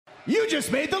You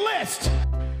just made the list.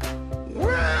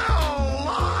 Well,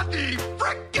 Lottie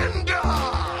frickin'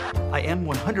 da! I am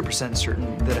 100%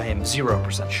 certain that I am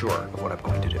 0% sure of what I'm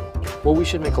going to do. Well, we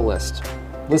should make a list.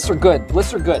 Lists are good.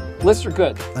 Lists are good. Lists are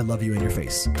good. I love you in your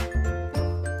face.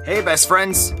 Hey, best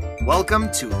friends.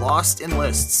 Welcome to Lost in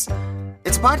Lists.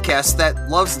 It's a podcast that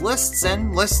loves lists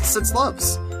and lists its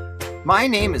loves. My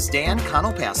name is Dan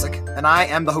Konopasek, and I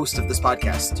am the host of this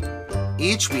podcast.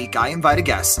 Each week, I invite a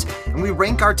guest, and we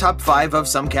rank our top 5 of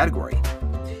some category.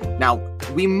 Now,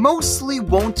 we mostly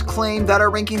won't claim that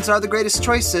our rankings are the greatest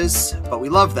choices, but we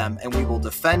love them, and we will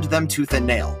defend them tooth and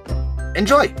nail.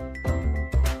 Enjoy!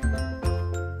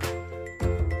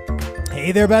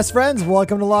 Hey there, best friends.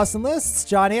 Welcome to Lost in Lists.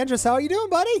 John Andrus, how are you doing,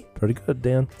 buddy? Pretty good,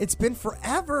 Dan. It's been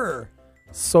forever.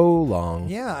 So long.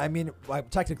 Yeah, I mean,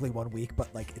 technically 1 week, but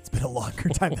it's been a longer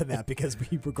time than that because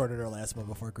we recorded our last one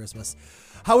before Christmas.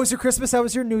 How was your Christmas? How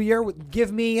was your New Year?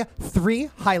 Give me 3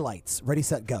 highlights. Ready,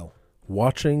 set, go.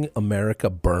 Watching America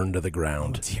burn to the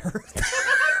ground. Dear.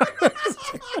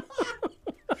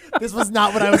 This was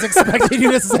not what I was expecting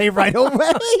you to say right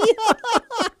away.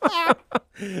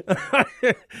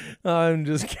 I'm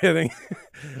just kidding.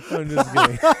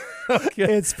 Okay.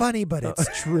 It's funny, but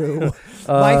it's true.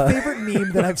 My favorite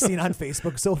meme that I've seen on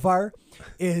Facebook so far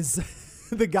is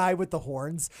the guy with the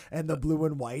horns and the blue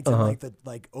and white and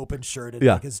the open shirt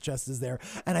and his chest is there.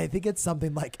 And I think it's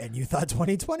something like, and you thought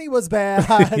 2020 was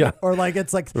bad. Yeah. Or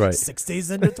it's right. 6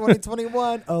 days into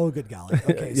 2021. Oh, good golly.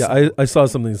 Okay. Yeah, I saw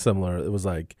something similar. It was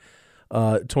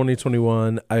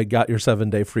 2021, I got your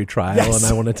 7-day free trial and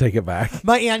I want to take it back.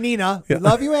 My Aunt Nina. We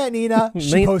love you, Aunt Nina.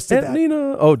 She posted Aunt that.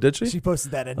 Nina. Oh, did she? She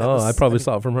posted that. And I probably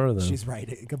saw it from her then. She's right.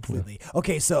 Completely.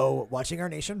 Okay, so watching our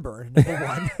nation burn,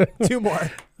 number 1. 2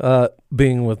 more.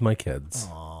 Being with my kids.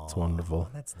 Aww, it's wonderful.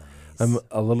 That's nice. I'm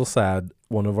a little sad.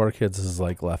 One of our kids has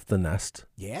left the nest.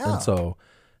 Yeah. And so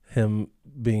him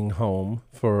being home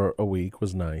for a week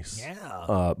was nice.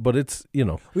 Yeah. But it's,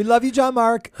 We love you, John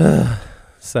Mark.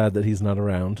 sad that he's not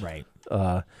around. Right.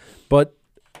 But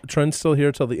Trent's still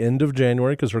here till the end of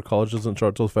January because her college doesn't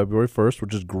start till February 1st,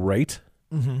 which is great.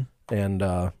 Mm-hmm.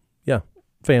 And,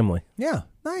 family. Yeah,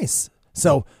 nice.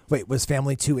 So, wait, was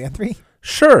family 2 and 3?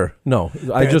 Sure. No,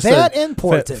 I just that said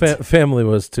important. Family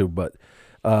was 2, but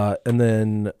and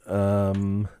then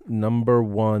number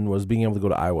 1 was being able to go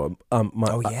to Iowa.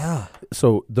 Yeah.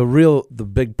 So the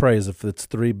big praise, if it's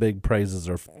 3 big praises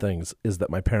or things, is that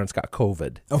my parents got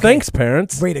COVID. Okay. Thanks,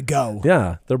 parents. Way to go.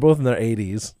 Yeah, they're both in their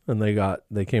 80s, and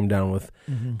they came down with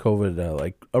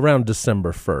COVID around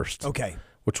December 1st. Okay.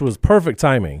 Which was perfect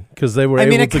timing because they were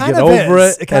able to get of over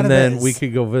is. it, and then we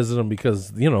could go visit them because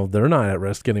they're not at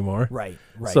risk anymore. Right.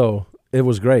 So it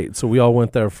was great. So we all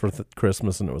went there for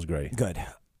Christmas, and it was great. Good.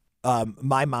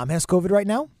 My mom has COVID right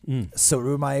now. So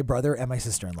do my brother and my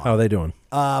sister-in-law. How are they doing?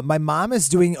 My mom is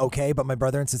doing okay, but my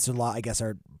brother and sister-in-law, I guess,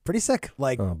 are pretty sick,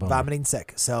 bummer. vomiting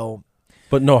sick. So,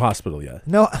 but no hospital yet.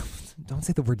 No, don't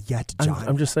say the word yet, John.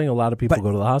 I'm just saying a lot of people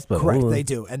go to the hospital. Correct, they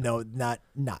do, and no,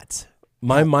 not.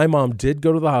 My mom did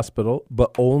go to the hospital, but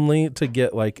only to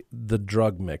get the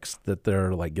drug mix that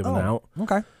they're giving out.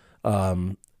 Okay.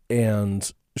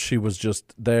 And she was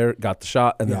just there, got the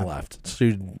shot, and then left.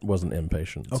 She wasn't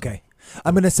inpatient. So. Okay.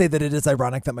 I'm going to say that it is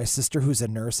ironic that my sister, who's a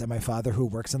nurse, and my father, who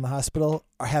works in the hospital,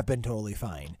 have been totally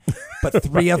fine. But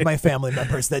 3 of my family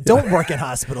members that don't work in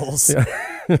hospitals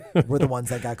were the ones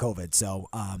that got COVID. So,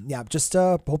 just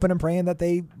hoping and praying that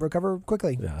they recover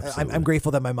quickly. Yeah, I'm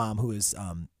grateful that my mom, who is,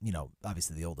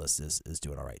 obviously the oldest, is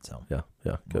doing all right. So, yeah,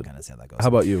 good. We'll kind of see how that goes. How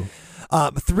about you?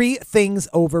 3 things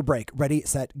over break. Ready,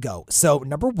 set, go. So,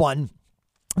 number 1.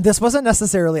 This wasn't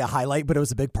necessarily a highlight, but it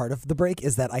was a big part of the break,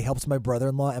 is that I helped my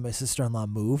brother-in-law and my sister-in-law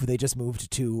move. They just moved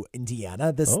to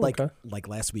Indiana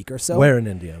last week or so. Where in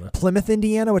Indiana? Plymouth,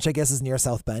 Indiana, which I guess is near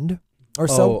South Bend or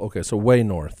so. Oh, okay. So way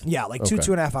north. Yeah,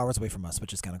 2.5 hours away from us,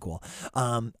 which is kind of cool.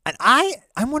 And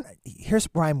here's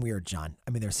where I'm weird, John.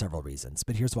 I mean, there's several reasons,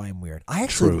 but here's why I'm weird. I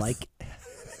actually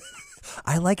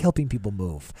I like helping people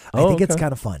move. I think it's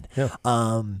kind of fun. Yeah.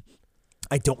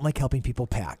 I don't like helping people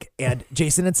pack. And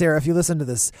Jason and Sarah, if you listen to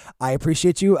this, I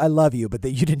appreciate you. I love you, but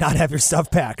you did not have your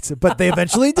stuff packed. But they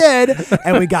eventually did,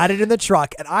 and we got it in the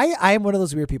truck. And I am one of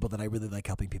those weird people that I really like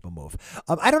helping people move.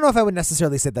 I don't know if I would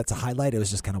necessarily say that's a highlight. It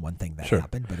was just kind of one thing that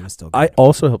happened, but it was still good. I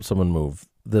also helped someone move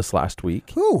this last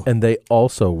week. Ooh. And they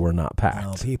also were not packed.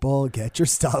 Well, people, get your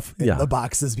stuff in the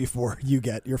boxes before you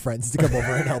get your friends to come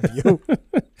over and help you.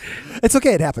 It's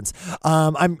okay. It happens.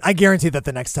 I guarantee that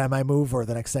the next time I move or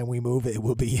the next time we move, it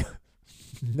will be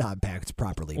not packed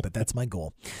properly, but that's my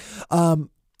goal.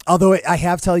 Although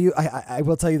I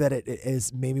will tell you that it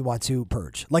is made me want to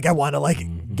purge. Like I want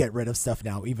to get rid of stuff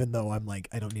now, even though I'm like,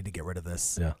 I don't need to get rid of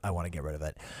this. Yeah. I want to get rid of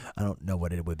it. I don't know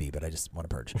what it would be, but I just want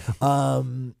to purge.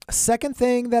 Second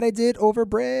thing that I did over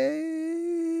break,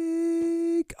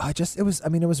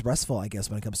 it was restful, I guess,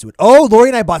 when it comes to it. Oh, Lori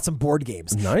and I bought some board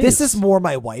games. Nice. This is more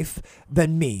my wife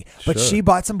than me, but Sure. she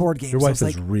bought some board games. Your I wife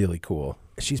was is really cool.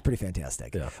 she's pretty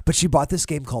fantastic. Yeah. But she bought this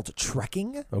game called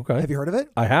Trekking. Okay. Have you heard of it?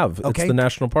 I have. Okay. It's the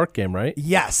National Park game, right?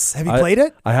 Yes. Have you played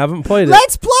it? I haven't played it.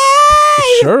 Let's play!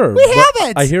 Sure. We but have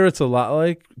it! I hear it's a lot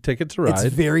like Ticket to It's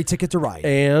Ride. very Ticket to Ride.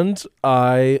 And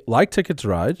I like Ticket to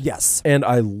Ride. Yes. And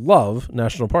I love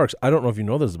national parks. I don't know if you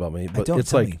know this about me, but don't. it's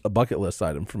Tell like me. a bucket list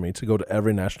item for me to go to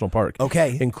every national park.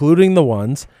 Okay. Including the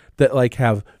ones that like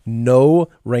have no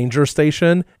ranger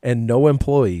station and no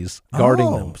employees guarding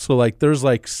Oh. them. So like there's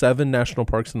like 7 national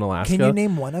parks in Alaska. Can you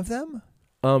name one of them?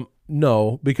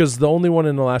 No, because the only one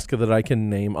in Alaska that I can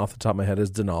name off the top of my head is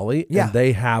Denali. Yeah. And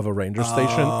they have a ranger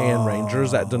station and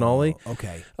rangers at Denali.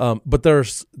 Okay. But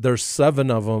there's 7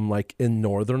 of them like in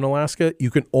northern Alaska. You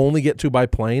can only get to by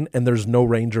plane, and there's no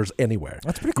rangers anywhere.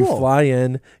 That's pretty cool. You fly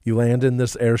in, you land in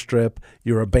this airstrip,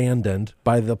 you're abandoned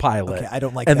by the pilot. Okay, I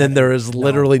don't like And that. then there is No,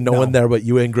 literally no no. one there but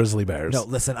you and grizzly bears. No,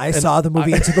 listen, I saw the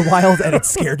movie Into the Wild and it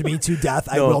scared me to death.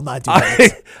 I will not do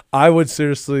that. I would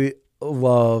seriously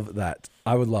love that.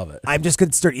 I would love it. I'm just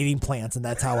going to start eating plants and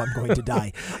that's how I'm going to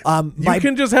die. You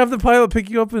can just have the pilot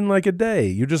pick you up in like a day.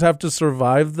 You just have to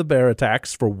survive the bear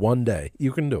attacks for one day.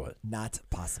 You can do it. Not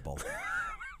possible.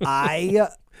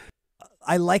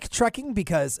 I like trekking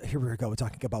because here we go. We're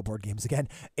talking about board games again.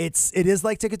 It is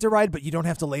like Ticket to Ride, but you don't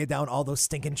have to lay down all those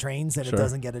stinking trains, and Sure. it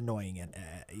doesn't get annoying. And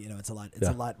it's a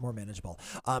lot more manageable.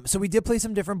 So we did play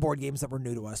some different board games that were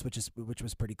new to us, which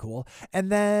was pretty cool.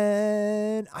 And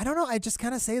then I don't know. I just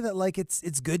kind of say that like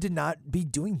it's good to not be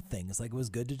doing things. Like it was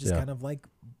good to just kind of like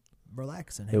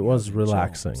relax and hang It was out and chill.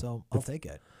 relaxing. So I'll take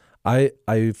it.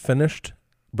 I finished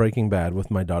Breaking Bad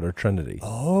with my daughter Trinity.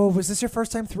 Oh, was this your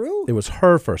first time through? It was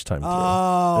her first time through. It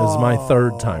was my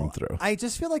 3rd time through. I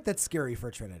just feel like that's scary for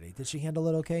Trinity. Did she handle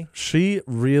it okay? She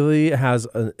really has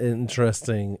an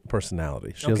interesting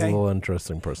personality. She has a Okay. little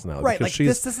interesting personality. Right, because like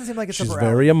this doesn't seem like it's she's up her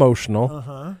very alley. emotional,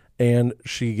 Uh-huh. and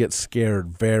she gets scared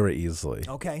very easily.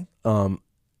 Okay.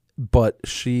 But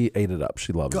she ate it up.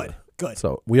 She loves Good. it. Good.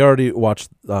 So we already watched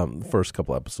the first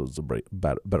couple episodes of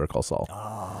Better Call Saul.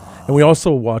 And we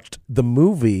also watched the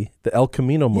movie, the El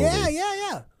Camino movie.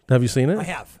 Yeah. Have you seen it? I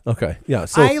have. Okay. Yeah.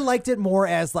 So I liked it more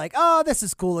as like, oh, this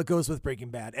is cool. It goes with Breaking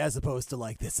Bad, as opposed to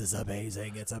like, this is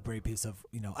amazing. It's a great piece of,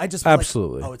 I just feel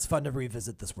Absolutely. Like, oh, it's fun to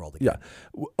revisit this world again.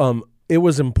 yeah. It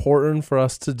was important for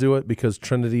us to do it because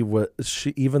Trinity was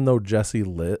even though Jesse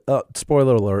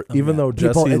spoiler alert, even though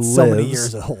People, Jesse it's lives so many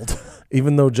years old.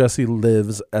 even though Jesse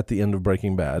lives at the end of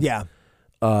Breaking Bad. Yeah.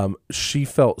 She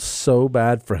felt so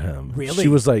bad for him. Really? She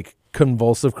was like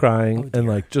convulsive crying and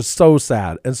like just so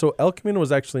sad. And so El Camino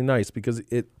was actually nice because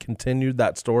it continued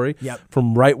that story Yep.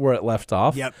 from right where it left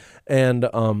off. Yep. And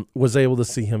was able to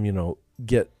see him,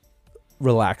 get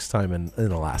relaxed time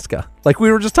in Alaska. Like we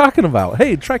were just talking about.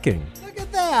 Hey, trekking. Look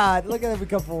at that. Look at it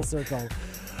become full circle.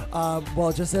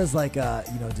 Well, just as like,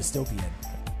 dystopian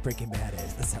Breaking Bad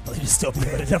is. That's not really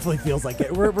dystopian, but it definitely feels like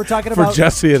it. We're talking For about...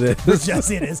 Jesse it For is.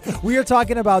 Jesse it is. We are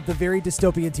talking about the very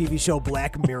dystopian TV show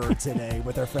Black Mirror today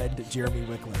with our friend Jeremy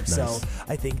Wickler. So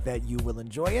I think that you will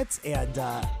enjoy it. And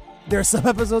there are some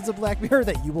episodes of Black Mirror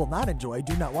that you will not enjoy.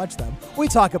 Do not watch them. We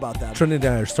talk about them. Trinity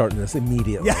and I are starting this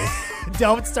immediately. Yeah.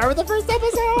 Don't start with the first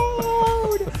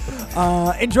episode.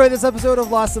 Enjoy this episode of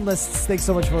Lost in Lists. Thanks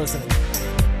so much for listening.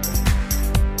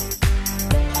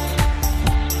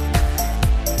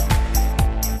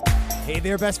 Hey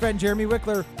there, best friend Jeremy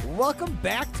Wickler. Welcome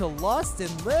back to Lost in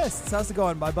Lists. How's it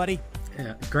going, my buddy?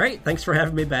 Yeah, great. Thanks for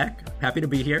having me back. Happy to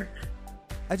be here.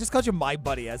 I just called you my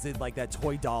buddy, as in like that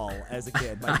toy doll as a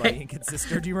kid. My buddy and kid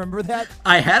sister. Do you remember that?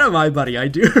 I had a My Buddy. I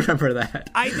do remember that.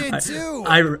 I did too.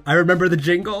 I remember the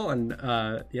jingle and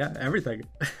everything.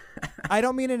 I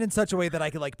don't mean it in such a way that I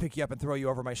could like pick you up and throw you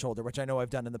over my shoulder, which I know I've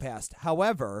done in the past.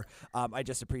 However, I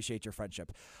just appreciate your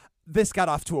friendship. This got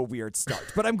off to a weird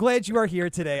start, but I'm glad you are here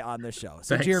today on the show.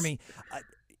 So, Thanks. Jeremy,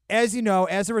 as you know,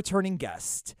 as a returning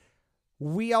guest,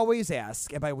 we always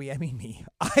ask, and by we, I mean me,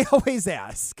 I always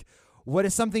ask, what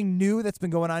is something new that's been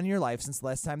going on in your life since the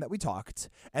last time that we talked?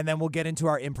 And then we'll get into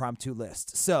our impromptu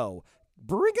list. So,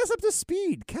 bring us up to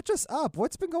speed. Catch us up.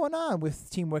 What's been going on with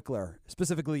Team Wickler,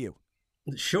 specifically you?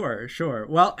 Sure.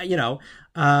 Well,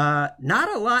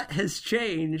 not a lot has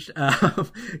changed. I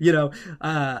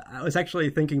was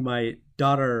actually thinking my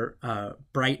daughter,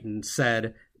 Brighton,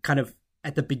 said kind of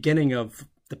at the beginning of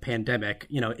the pandemic,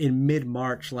 in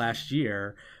mid-March last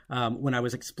year, when I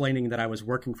was explaining that I was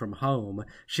working from home,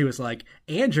 she was like,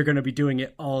 "And you're going to be doing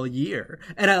it all year."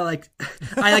 And I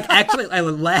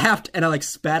laughed and I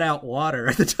spat out water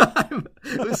at the time.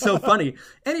 It was so funny.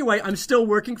 Anyway, I'm still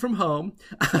working from home.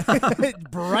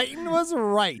 Brighton was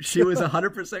right. She was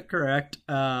 100% correct.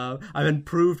 I've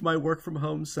improved my work from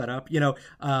home setup.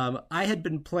 I had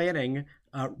been planning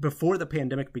before the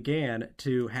pandemic began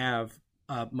to have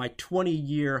my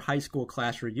 20-year high school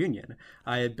class reunion.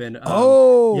 I had been,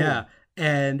 yeah.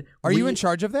 And are you in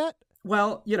charge of that?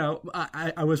 Well,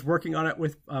 I was working on it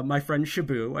with my friend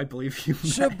Shabu. I believe you met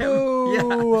him.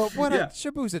 Shabu,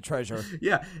 Shabu's a treasure.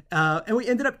 Yeah, and we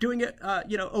ended up doing it,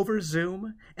 over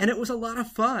Zoom, and it was a lot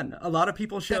of fun. A lot of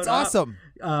people showed up. That's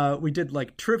awesome. We did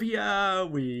trivia.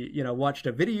 We, watched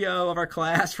a video of our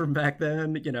class from back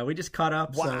then. We just caught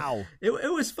up. Wow, so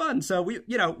it was fun. So we've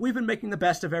been making the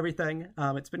best of everything.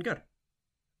 It's been good.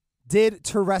 Did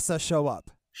Teresa show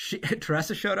up?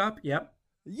 Teresa showed up. Yep.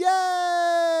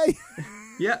 Yay!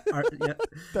 Yeah.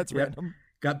 That's random.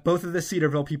 Got both of the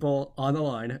Cedarville people on the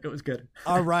line. It was good.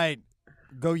 All right.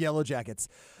 Go Yellow Jackets.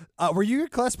 Were you your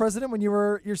class president when you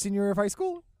were your senior year of high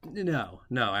school? No,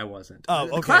 I wasn't. Oh,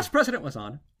 okay. The class president was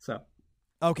on, so.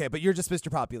 Okay, but you're just Mr.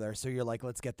 Popular, so you're like,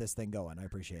 let's get this thing going. I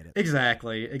appreciate it.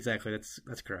 Exactly.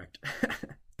 That's correct.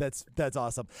 That's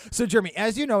awesome. So, Jeremy,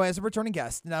 as you know, as a returning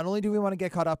guest, not only do we want to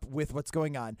get caught up with what's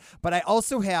going on, but I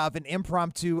also have an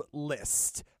impromptu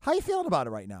list. How you feeling about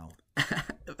it right now?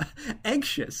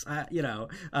 Anxious.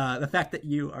 The fact that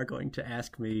you are going to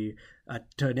ask me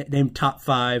to name top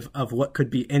 5 of what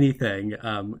could be anything,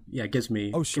 gives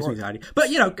me anxiety. But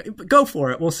go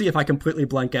for it. We'll see if I completely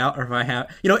blank out, or if I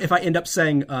have, if I end up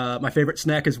saying my favorite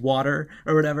snack is water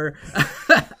or whatever.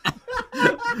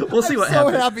 We'll see what happens.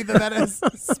 I'm so happy that has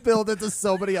spilled into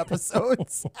so many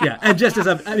episodes. Yeah, and just as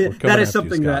that is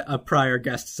something that a prior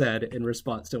guest said in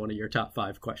response to one of your top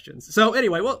 5 questions. So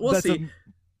anyway, we'll see.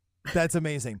 That's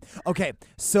amazing. Okay,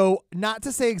 so not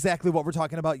to say exactly what we're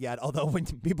talking about yet, although when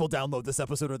people download this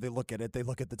episode or they look at it, they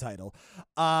look at the title.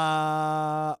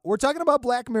 We're talking about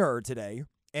Black Mirror today,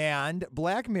 and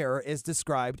Black Mirror is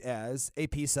described as a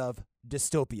piece of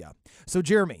dystopia. So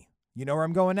Jeremy, you know where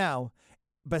I'm going now.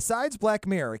 Besides Black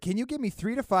Mirror, can you give me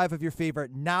 3 to 5 of your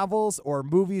favorite novels or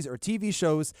movies or TV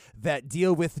shows that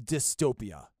deal with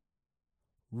dystopia?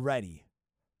 Ready,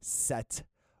 set,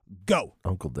 go.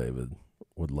 Uncle David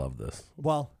would love this.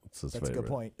 Well, that's a good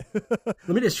point. Let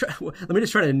me just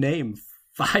try to name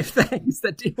 5 things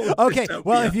that deal with okay, dystopia.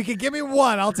 Well, if you can give me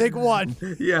one, I'll take one.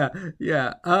 Yeah.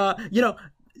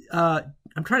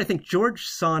 I'm trying to think. George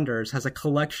Saunders has a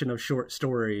collection of short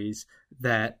stories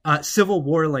that Civil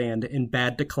War Land in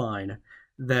Bad Decline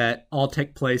that all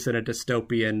take place in a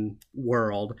dystopian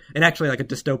world, and actually like a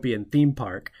dystopian theme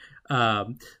park.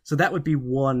 So that would be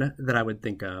one that I would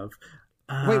think of.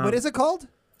 Wait, what is it called?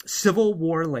 Civil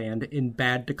War Land in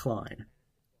Bad Decline.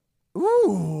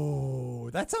 Ooh,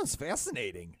 that sounds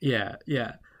fascinating. Yeah.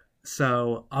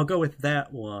 So I'll go with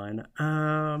that one.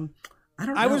 I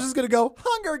don't know. I was just going to go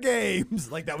Hunger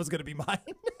Games. Like that was going to be mine.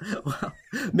 Well,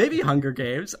 maybe Hunger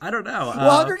Games. I don't know.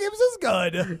 Well, Hunger Games is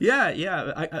good.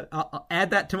 Yeah. I'll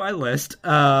add that to my list.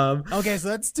 Okay, so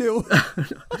that's 2.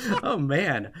 Oh,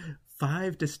 man.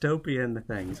 5 dystopian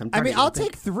things. I'll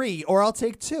take 3 or I'll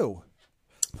take 2.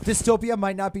 Dystopia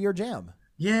might not be your jam.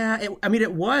 Yeah.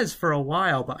 It was for a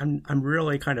while, but I'm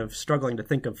really kind of struggling to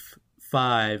think of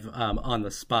 5 on the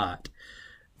spot.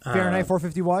 Fahrenheit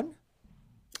 451?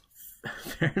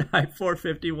 Fahrenheit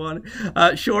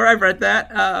 451. Sure, I've read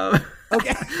that.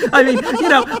 Okay.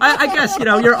 I guess,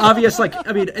 you're obvious.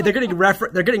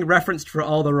 They're getting referenced for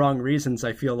all the wrong reasons,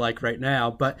 I feel like right now.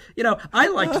 But, I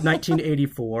liked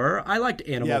 1984. I liked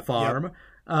Animal Farm.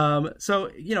 Yep.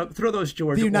 So, throw those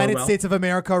George The United Orwell. States of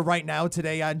America right now,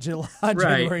 today on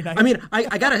January 9th.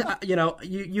 I gotta,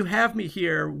 you have me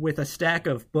here with a stack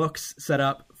of books set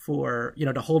up for,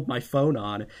 to hold my phone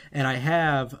on. And I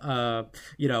have, a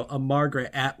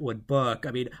Margaret Atwood book.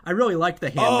 I really liked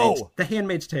The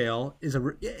Handmaid's Tale is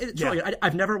really,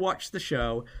 I've never watched the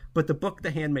show, but the book,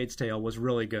 The Handmaid's Tale, was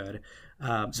really good.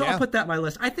 So I'll put that on my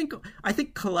list. I think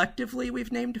collectively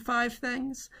we've named 5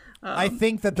 things. I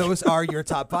think that those are your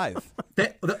top 5.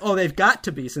 They've got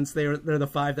to be, since they're the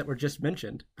 5 that were just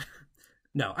mentioned.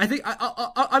 No, I think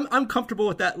I'm comfortable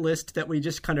with that list that we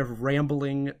just kind of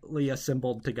ramblingly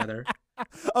assembled together.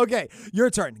 Okay, your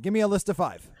turn. Give me a list of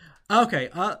 5. Okay,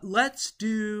 let's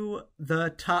do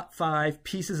the top 5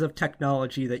 pieces of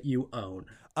technology that you own.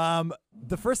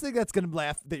 The first thing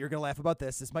that you're gonna laugh about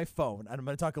this is my phone, and I'm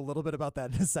gonna talk a little bit about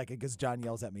that in a second because John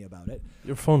yells at me about it.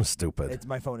 Your phone is stupid.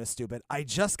 My phone is stupid. I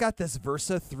just got this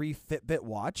Versa 3 Fitbit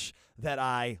watch that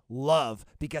I love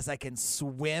because I can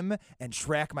swim and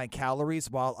track my calories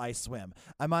while I swim.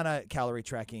 I'm on a calorie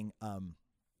tracking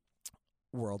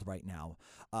world right now.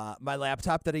 My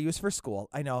laptop that I use for school,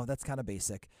 I know that's kind of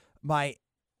basic. My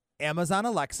Amazon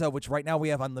Alexa, which right now we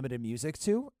have unlimited music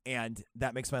to, and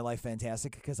that makes my life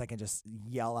fantastic because I can just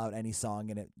yell out any song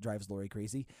and it drives Lori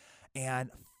crazy. And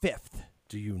fifth,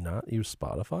 do you not use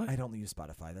Spotify? I don't use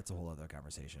Spotify. That's a whole other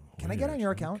conversation. Can I get on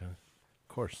your account? Okay. Of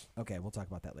course. Okay, we'll talk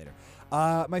about that later.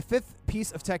 My fifth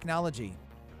piece of technology.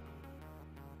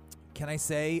 Can I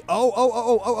say?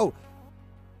 Oh!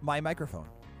 My microphone.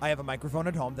 I have a microphone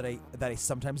at home that I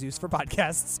sometimes use for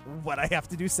podcasts when I have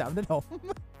to do sound at home.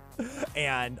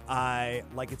 And I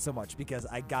like it so much because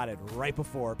I got it right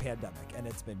before pandemic, and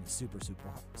it's been super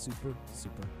helpful.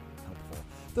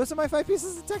 Those are my 5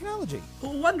 pieces of technology.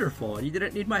 Wonderful. You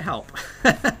didn't need my help.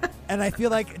 And I feel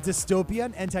like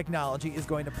dystopian and technology is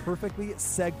going to perfectly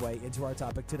segue into our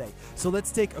topic today. So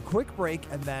let's take a quick break,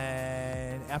 and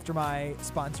then after my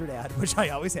sponsored ad, which I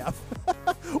always have,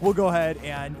 we'll go ahead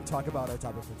and talk about our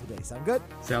topic for today. Sound good?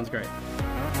 Sounds great.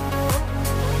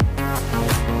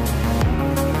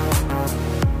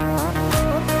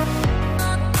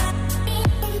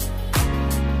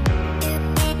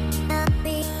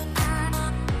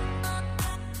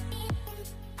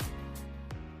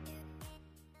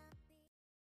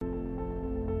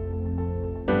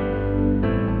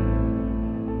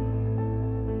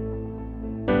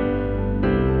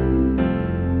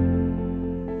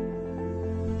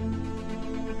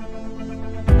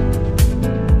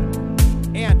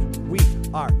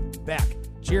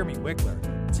 Jeremy Wickler.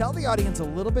 Tell the audience a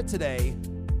little bit today,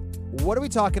 what are we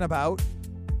talking about?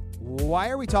 Why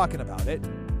are we talking about it?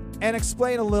 And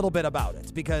explain a little bit about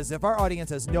it, because if our audience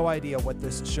has no idea what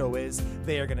this show is,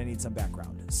 they are going to need some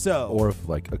background. So, or if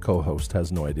like a co-host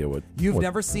has no idea what you've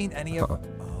never seen any of.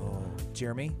 Oh,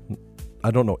 Jeremy,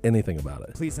 I don't know anything about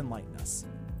it. Please enlighten us.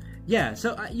 Yeah,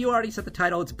 so you already said the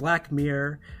title. It's Black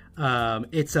Mirror.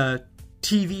 It's a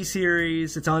TV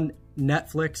series. It's on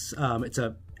Netflix. It's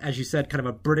a, as you said, kind of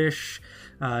a British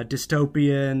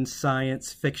dystopian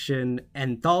science fiction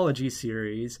anthology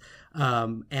series.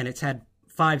 And it's had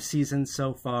 5 seasons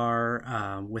so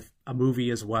far, with a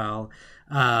movie as well.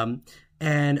 And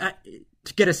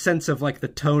to get a sense of like the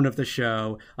tone of the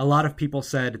show, a lot of people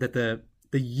said that the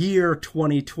year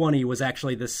 2020 was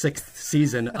actually the 6th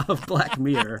season of Black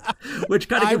Mirror, which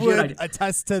kind of gives you an idea. I would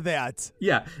attest to that.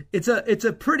 Yeah, it's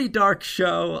a pretty dark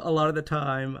show a lot of the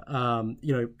time.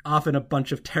 Often a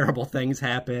bunch of terrible things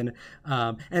happen.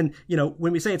 And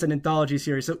when we say it's an anthology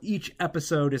series, so each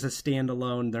episode is a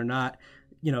standalone. They're not,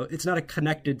 it's not a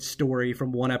connected story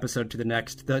from one episode to the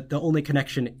next. The only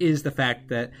connection is the fact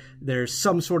that there's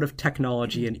some sort of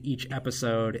technology in each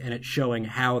episode, and it's showing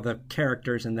how the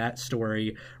characters in that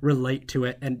story relate to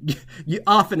it, and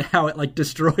often how it like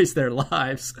destroys their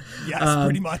lives. Yes,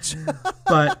 pretty much.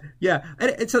 But yeah,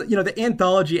 it's the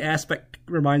anthology aspect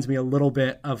reminds me a little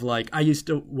bit of like, I used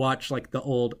to watch like the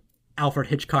old Alfred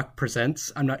Hitchcock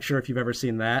Presents. I'm not sure if you've ever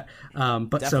seen that,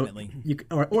 but definitely.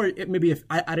 So maybe if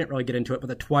I didn't really get into it, but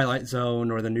the Twilight Zone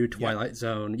or the new Twilight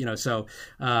Zone, So,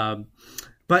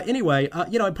 but anyway,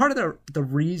 and part of the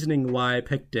reasoning why I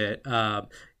picked it, I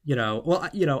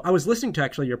was listening to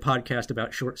actually your podcast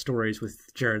about short stories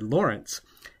with Jared Lawrence,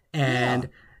 and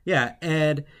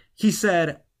and he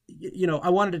said, I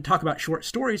wanted to talk about short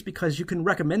stories because you can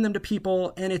recommend them to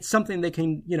people, and it's something they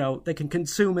can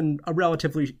consume in a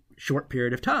relatively short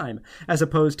period of time, as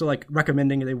opposed to like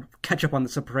recommending they catch up on The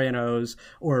Sopranos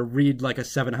or read like a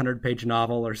 700-page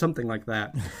novel or something like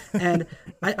that. And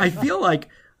I feel like,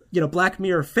 Black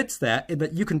Mirror fits that, in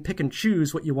that you can pick and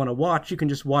choose what you want to watch. You can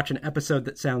just watch an episode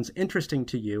that sounds interesting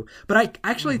to you. But I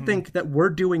actually think that we're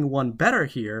doing one better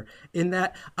here, in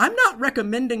that I'm not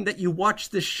recommending that you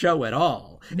watch this show at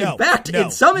all. In fact,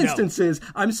 in some instances,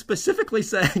 I'm specifically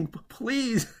saying,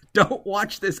 please don't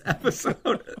watch this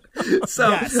episode. So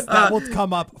yes, that will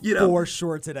come up for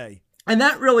sure today. And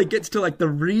that really gets to like the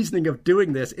reasoning of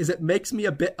doing this, is it makes me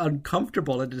a bit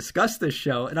uncomfortable to discuss this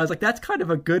show. And I was like, that's kind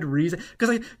of a good reason, because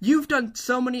like you've done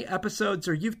so many episodes,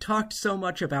 or you've talked so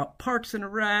much about Parks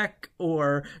and Rec,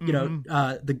 or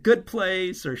The Good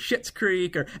Place, or Schitt's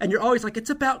Creek, and you're always like,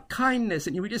 it's about kindness,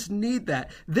 and we just need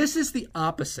that. This is the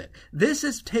opposite. This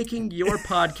is taking your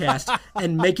podcast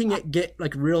and making it get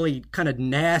like really kind of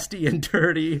nasty and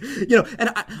dirty,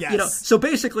 so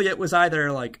basically it was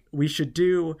either like we should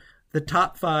do the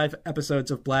top 5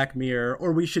 episodes of Black Mirror,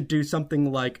 or we should do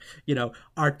something like,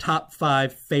 our top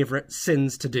 5 favorite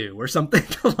sins to do, or something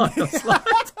along those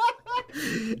lines.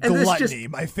 And gluttony.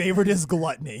 My favorite is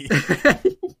gluttony.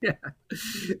 Yeah.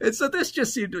 And so this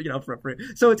just seemed, appropriate.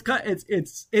 So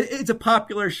it's a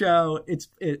popular show.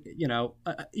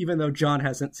 Even though John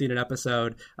hasn't seen an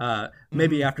episode,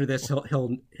 maybe after this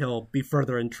he'll be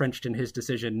further entrenched in his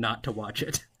decision not to watch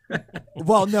it.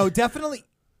 Well, no, definitely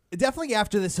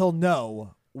after this he'll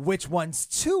know which ones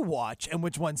to watch and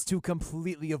which ones to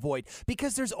completely avoid,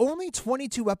 because there's only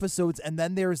 22 episodes and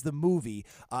then there's the movie.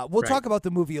 We'll talk about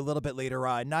the movie a little bit later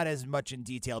on, not as much in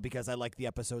detail because I like the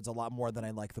episodes a lot more than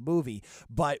I like the movie,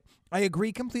 but I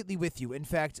agree completely with you. In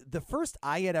fact, the first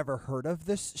I had ever heard of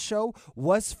this show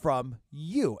was from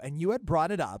you, and you had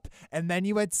brought it up, and then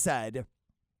you had said,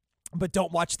 but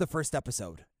don't watch the first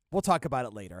episode. We'll talk about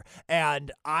it later.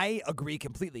 And I agree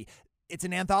completely. It's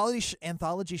an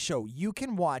anthology show. You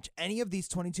can watch any of these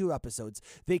 22 episodes.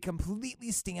 They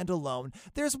completely stand alone.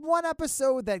 There's one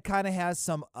episode that kind of has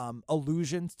some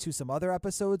allusions to some other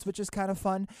episodes, which is kind of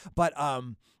fun. But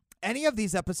any of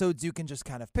these episodes, you can just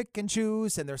kind of pick and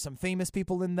choose, and there's some famous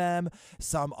people in them.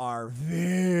 Some are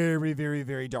very, very,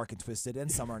 very dark and twisted, and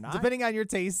some are not. Depending on your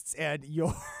tastes and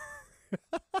your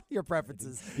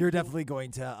preferences, you're definitely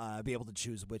going to be able to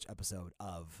choose which episode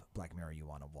of Black Mirror you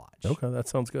want to watch. Okay, that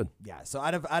sounds good. Yeah, so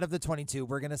out of the 22,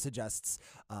 we're going to suggest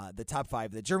the top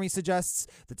 5 that Jeremy suggests,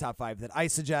 the top 5 that I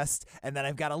suggest, and then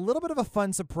I've got a little bit of a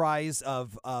fun surprise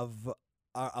of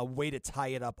a way to tie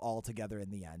it up all together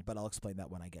in the end, but I'll explain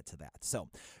that when I get to that. So,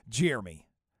 Jeremy,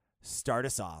 start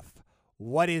us off.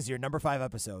 What is your number 5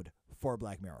 episode for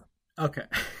Black Mirror? Okay.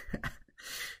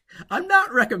 I'm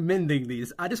not recommending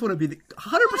these. I just want to be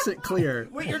 100% clear.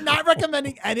 Wait, you're not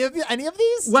recommending any of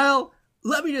these? Well,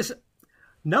 let me just...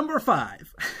 Number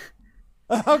 5.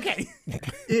 Okay.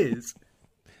 is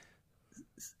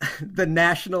the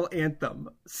National Anthem.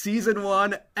 Season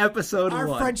 1, Episode 1.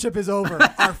 Our friendship is over.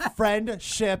 Our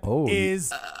friendship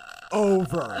is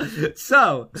over.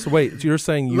 So wait, so you're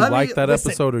saying you like that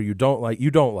episode, or you don't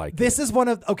like this is one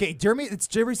of it's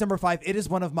Jeremy's number 5. It is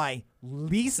one of my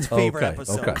least favorite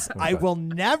episodes. Okay. I will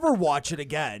never watch it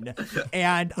again,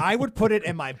 and I would put it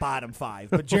in my bottom 5.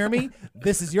 But Jeremy,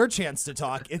 this is your chance to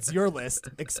talk. It's your list.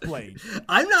 Explain.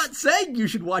 I'm not saying you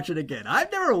should watch it again.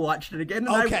 I've never watched it again.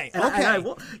 Okay. I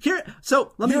will. Here,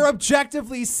 so you're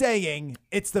objectively saying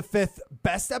it's the 5th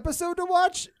best episode to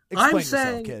watch? Explain I'm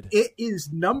saying yourself, kid. It is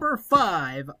number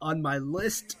 5 on my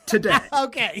list today.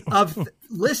 Okay. Of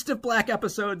list of Black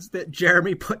episodes that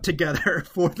Jeremy put together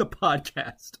for the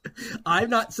podcast. I'm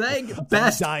not saying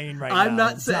best. I'm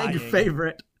not saying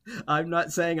favorite. I'm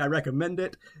not saying I recommend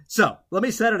it. So let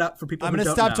me set it up for people who don't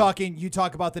know. I'm going to stop talking. You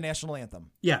talk about the National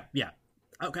Anthem. Yeah.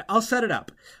 Okay, I'll set it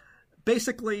up.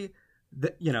 Basically,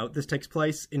 this takes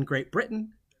place in Great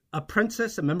Britain. A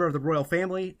princess, a member of the royal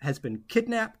family, has been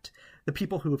kidnapped. The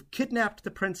people who have kidnapped the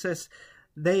princess,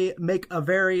 they make a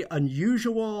very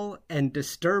unusual and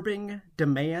disturbing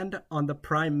demand on the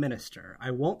prime minister.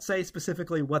 I won't say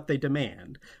specifically what they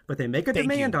demand, but they make a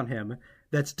demand on him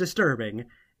that's disturbing,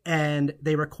 and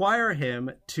they require him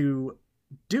to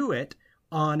do it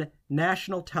on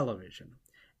national television.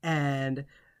 And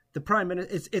the prime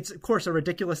minister, it's of course a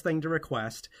ridiculous thing to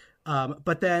request,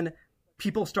 but then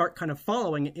people start kind of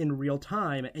following in real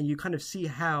time, and you kind of see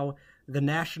how the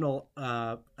national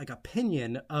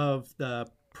opinion of the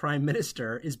prime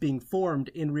minister is being formed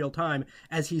in real time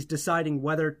as he's deciding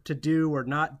whether to do or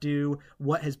not do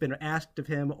what has been asked of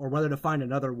him, or whether to find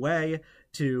another way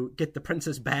to get the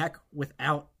princess back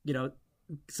without,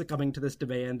 succumbing to this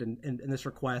demand and this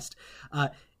request.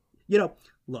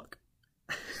 Look.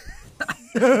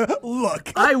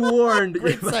 Look. I warned.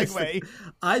 Great segue.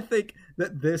 I think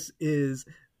that this is...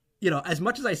 as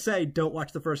much as I say don't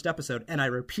watch the first episode, and I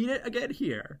repeat it again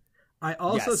here, I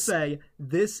also say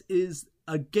this is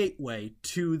a gateway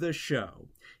to the show,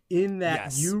 in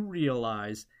that you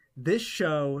realize this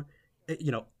show,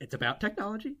 it's about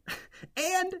technology,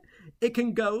 and it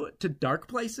can go to dark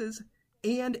places,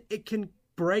 and it can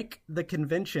break the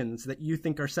conventions that you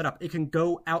think are set up. It can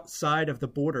go outside of the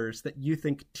borders that you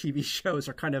think TV shows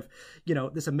are kind of,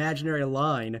 this imaginary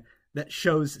line that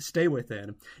shows stay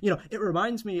within. It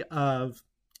reminds me of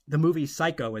the movie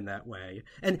Psycho in that way.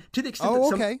 And to the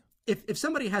extent if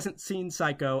somebody hasn't seen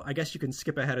Psycho, I guess you can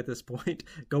skip ahead at this point,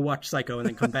 go watch Psycho and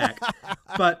then come back.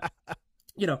 But,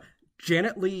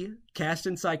 Janet Leigh cast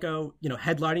in Psycho,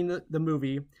 headlining the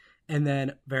movie. And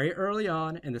then very early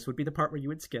on, and this would be the part where you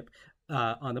would skip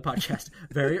on the podcast,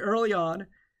 very early on,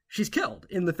 she's killed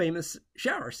in the famous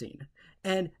shower scene.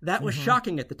 And that was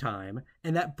shocking at the time,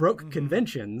 and that broke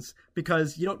conventions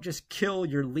because you don't just kill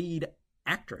your lead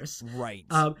actress. Right.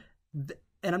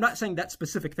 And I'm not saying that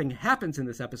specific thing happens in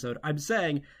this episode. I'm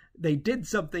saying they did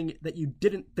something that you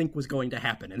didn't think was going to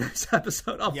happen in this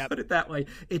episode. I'll put it that way.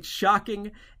 It's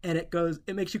shocking, and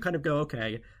it makes you kind of go,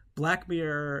 okay, Black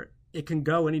Mirror, it can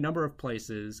go any number of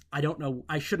places. I don't know.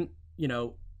 I shouldn't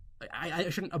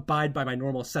abide by my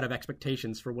normal set of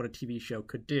expectations for what a TV show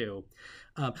could do.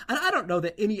 And I don't know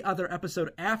that any other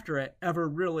episode after it ever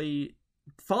really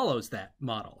follows that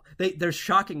model. There's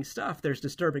shocking stuff, there's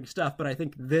disturbing stuff, but I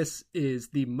think this is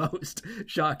the most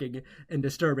shocking and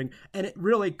disturbing. And it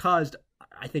really caused,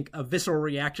 I think, a visceral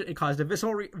reaction. It caused a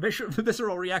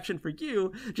visceral reaction for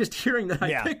you just hearing that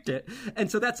I picked it. And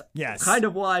so that's kind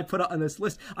of why I put it on this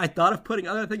list. I thought of putting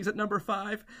other things at number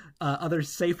 5, other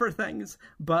safer things,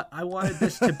 but I wanted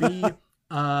this to be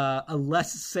a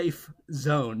less safe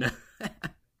zone.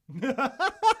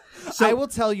 So I will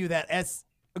tell you that as...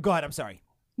 Go ahead, I'm sorry.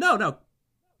 No.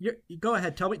 Go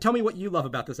ahead. Tell me what you love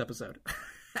about this episode.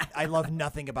 I love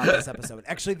nothing about this episode.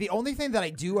 Actually, the only thing that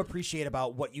I do appreciate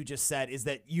about what you just said is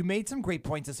that you made some great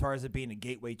points as far as it being a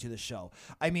gateway to the show.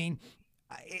 I mean,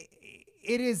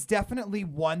 it is definitely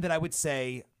one that I would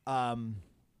say,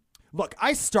 look,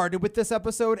 I started with this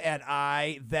episode and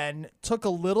I then took a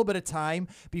little bit of time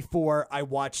before I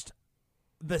watched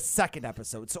the second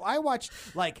episode. So I watched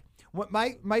what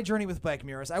my journey with Black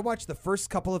Mirror is. I watched the first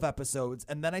couple of episodes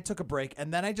and then I took a break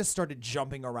and then I just started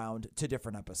jumping around to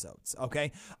different episodes.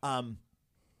 Okay.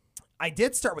 I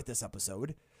did start with this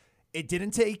episode. It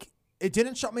didn't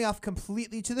shut me off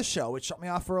completely to the show. It shut me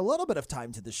off for a little bit of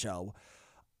time to the show.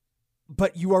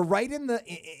 But you are right in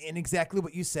exactly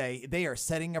what you say. They are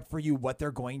setting up for you what they're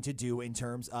going to do in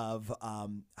terms of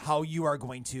how you are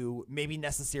going to maybe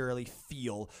necessarily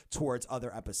feel towards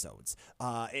other episodes.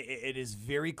 It is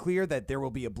very clear that there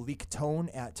will be a bleak tone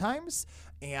at times.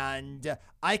 And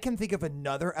I can think of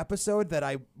another episode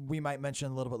that we might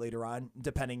mention a little bit later on,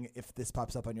 depending if this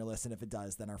pops up on your list. And if it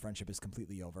does, then our friendship is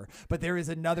completely over. But there is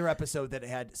another episode that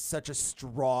had such a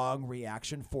strong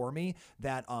reaction for me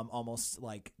that almost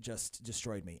just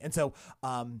destroyed me. And so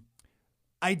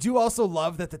I do also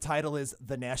love that the title is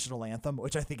The National Anthem,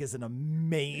 which I think is an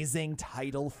amazing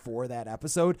title for that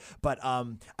episode. But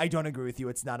I don't agree with you.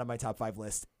 It's not on my top 5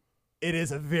 list. It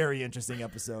is a very interesting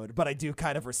episode, but I do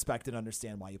kind of respect and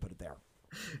understand why you put it there.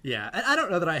 Yeah, and I don't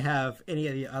know that I have any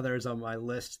of the others on my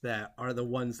list that are the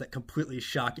ones that completely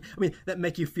shock you. I mean, that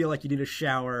make you feel like you need a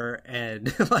shower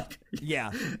and Yeah.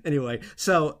 Anyway,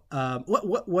 so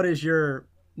what is your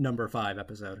number 5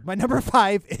 episode? My number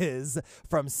 5 is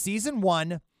from season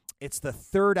 1. It's the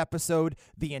 3rd episode,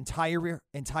 The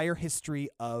Entire History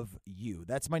of You.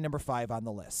 That's my number 5 on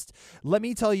the list. Let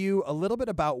me tell you a little bit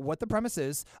about what the premise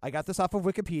is. I got this off of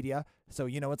Wikipedia, so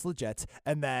you know it's legit.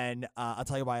 And then I'll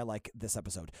tell you why I like this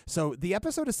episode. So the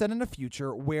episode is set in a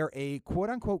future where a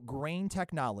quote-unquote grain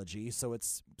technology, so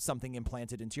it's something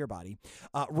implanted into your body,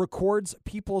 records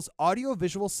people's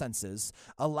audiovisual senses,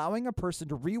 allowing a person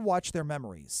to rewatch their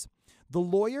memories. The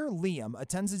lawyer, Liam,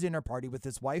 attends a dinner party with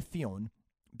his wife, Fionn,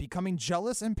 becoming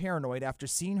jealous and paranoid after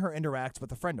seeing her interact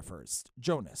with a friend of hers,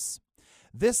 Jonas.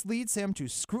 This leads him to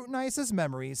scrutinize his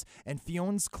memories and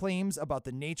Fionn's claims about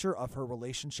the nature of her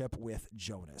relationship with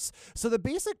Jonas. So the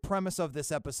basic premise of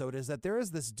this episode is that there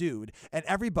is this dude, and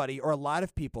everybody, or a lot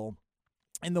of people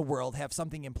in the world, have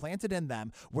something implanted in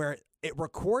them where it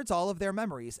records all of their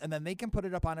memories, and then they can put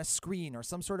it up on a screen or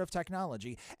some sort of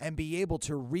technology and be able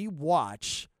to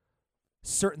rewatch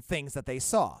certain things that they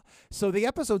saw. So the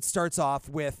episode starts off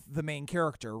with the main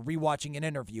character rewatching an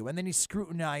interview, and then he's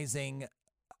scrutinizing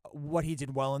what he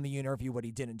did well in the interview, what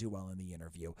he didn't do well in the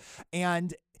interview.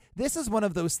 And this is one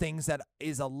of those things that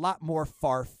is a lot more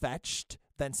far-fetched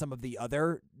than some of the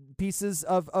other pieces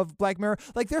of Black Mirror.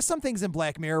 Like, there's some things in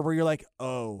Black Mirror where you're like,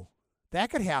 oh,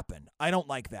 that could happen. I don't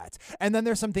like that. And then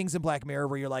there's some things in Black Mirror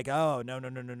where you're like, oh, no,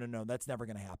 that's never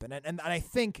going to happen. And I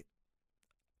think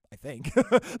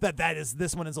that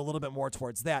this one is a little bit more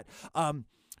towards that.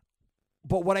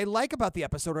 But what I like about the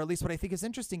episode, or at least what I think is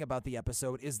interesting about the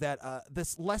episode, is that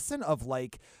this lesson of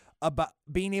about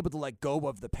being able to let go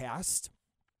of the past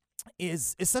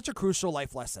is such a crucial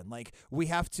life lesson. Like, we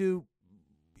have to,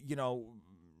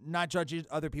 not judge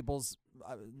other people's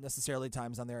necessarily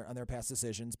times on their past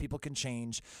decisions. People can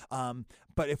change.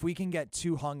 But if we can get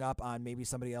too hung up on maybe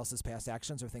somebody else's past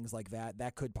actions or things like that,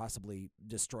 that could possibly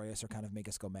destroy us or kind of make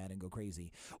us go mad and go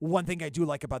crazy. One thing I do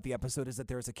like about the episode is that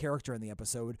there is a character in the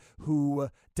episode who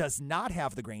does not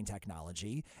have the grain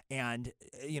technology. And,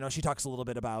 she talks a little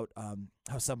bit about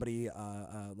how somebody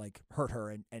like hurt her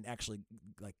and actually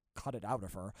like cut it out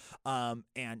of her.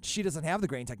 And she doesn't have the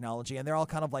grain technology. And they're all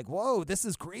kind of like, whoa, this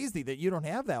is crazy that you don't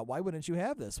have that. Why wouldn't you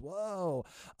have this? Whoa.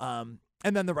 And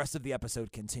then the rest of the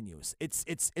episode continues.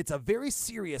 It's a very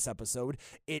serious episode.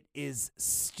 It is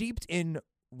steeped in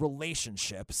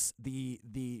relationships, the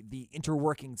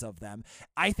interworkings of them.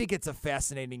 I think it's a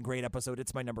fascinating, great episode.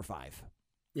 It's my number 5.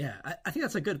 Yeah, I think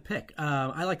that's a good pick.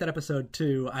 I like that episode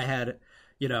too. I had,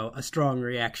 a strong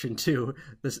reaction to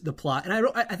the plot, and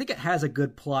I think it has a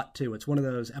good plot too. It's one of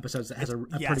those episodes that has a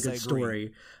pretty good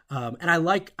story, and I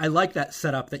like that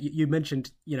setup that you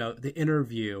mentioned. The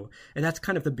interview, and that's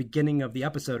kind of the beginning of the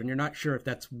episode, and you're not sure if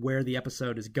that's where the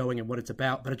episode is going and what it's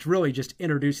about, but it's really just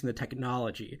introducing the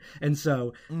technology. And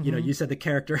so, you said the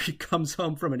character he comes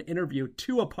home from an interview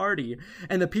to a party,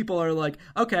 and the people are like,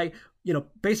 okay,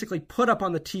 basically put up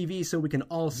on the TV so we can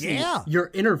all see your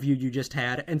interview you just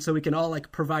had, and so we can all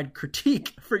like provide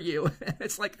critique for you.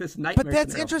 It's like this nightmare. But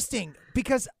that's scenario. Interesting,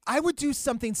 because I would do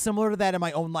something similar to that in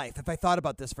my own life if I thought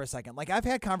about this for a second. Like, I've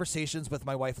had conversations with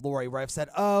my wife Lori where I've said,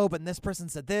 oh, but this person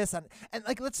said this, and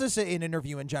like, let's just say an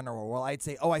interview in general where I'd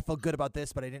say, oh, I feel good about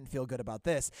this, but I didn't feel good about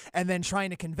this, and then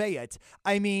trying to convey it.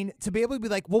 I mean, to be able to be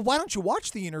like, well, why don't you watch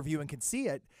the interview and can see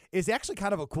it is actually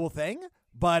kind of a cool thing.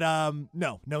 But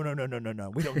no. We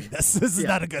don't need this. This is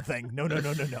not a good thing. No.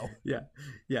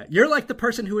 Yeah. You're like the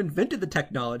person who invented the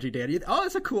technology, Danny. Oh,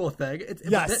 it's a cool thing.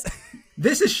 Yes.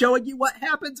 This is showing you what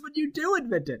happens when you do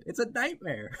invent it. It's a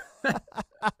nightmare.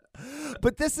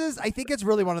 But I think it's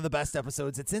really one of the best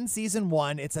episodes. It's in season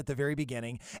 1. It's at the very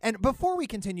beginning. And before we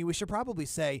continue, we should probably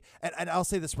say, and I'll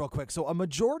say this real quick. So a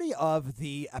majority of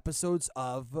the episodes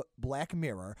of Black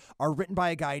Mirror are written by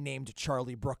a guy named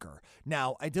Charlie Brooker.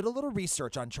 Now, I did a little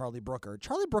research on Charlie Brooker.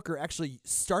 Charlie Brooker actually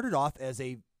started off as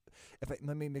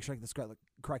let me make sure I get this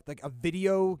correct, like a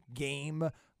video game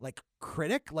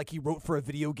critic. Like, he wrote for a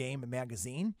video game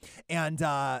magazine. And,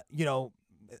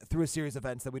 through a series of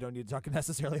events that we don't need to talk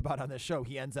necessarily about on this show,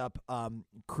 he ends up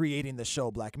creating the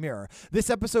show Black Mirror. This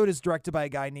episode is directed by a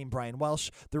guy named Brian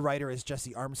Welsh. The writer is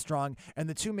Jesse Armstrong, and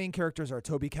the two main characters are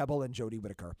Toby Kebbell and Jodie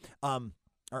Whittaker.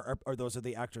 Or those are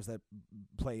the actors that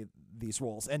play these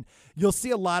roles. And you'll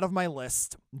see a lot of my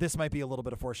list. This might be a little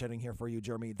bit of foreshadowing here for you,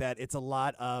 Jeremy, that it's a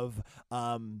lot of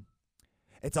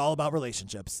it's all about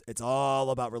relationships. It's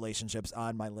all about relationships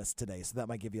on my list today. So that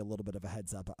might give you a little bit of a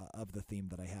heads up of the theme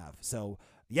that I have. So,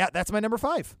 yeah, that's my number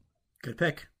 5. Good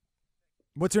pick.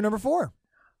 What's your number 4?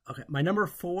 Okay, my number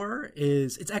 4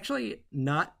 it's actually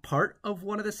not part of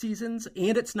one of the seasons,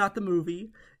 and it's not the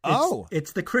movie.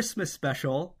 It's the Christmas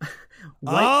special,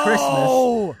 White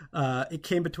Christmas. It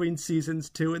came between seasons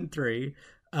 2 and 3.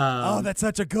 That's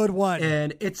such a good one.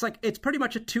 And it's pretty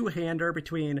much a two-hander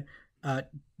between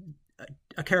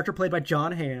a character played by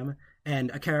John Hamm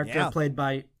and a character played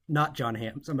by not John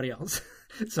Hamm, somebody else.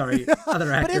 Sorry,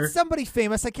 other actor. But it's somebody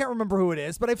famous. I can't remember who it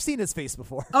is, but I've seen his face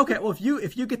before. Okay, well, if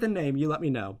you get the name, you let me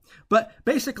know. But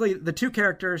basically, the two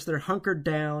characters, they're hunkered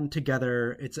down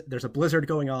together. There's a blizzard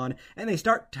going on, and they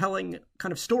start telling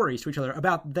kind of stories to each other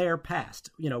about their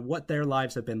past, what their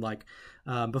lives have been like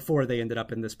before they ended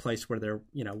up in this place where they're,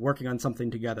 working on something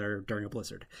together during a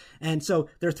blizzard. And so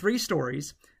there are 3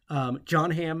 stories.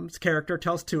 John Hamm's character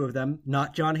tells 2 of them.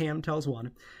 Not John Hamm tells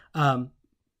 1.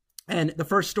 And the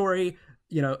first story,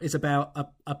 is about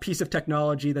a piece of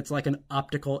technology that's like an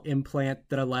optical implant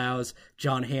that allows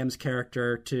John Hamm's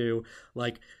character to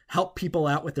help people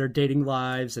out with their dating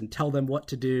lives and tell them what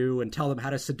to do and tell them how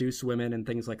to seduce women and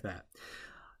things like that.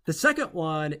 The second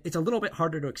one, it's a little bit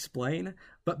harder to explain,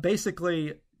 but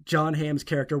basically John Hamm's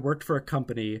character worked for a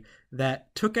company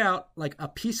that took out a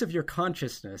piece of your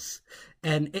consciousness,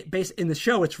 and in the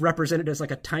show it's represented as a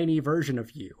tiny version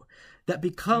of you that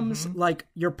becomes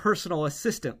your personal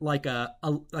assistant, like a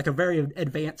very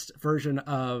advanced version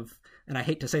of, and I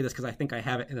hate to say this because I think I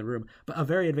have it in the room, but a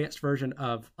very advanced version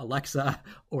of Alexa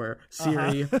or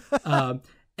Siri.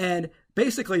 And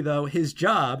basically, though, his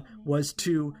job was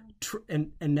to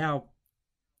and now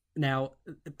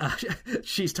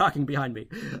she's talking behind me,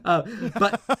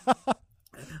 but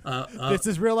this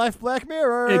is real life Black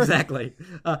Mirror. Exactly.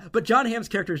 But John Hamm's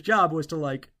character's job was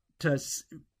to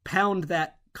pound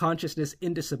that consciousness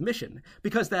into submission,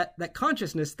 because that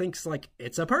consciousness thinks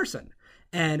it's a person,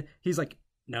 and he's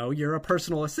no, you're a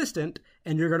personal assistant,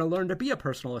 and you're going to learn to be a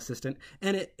personal assistant.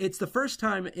 And it's the first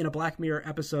time in a Black Mirror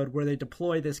episode where they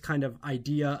deploy this kind of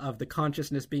idea of the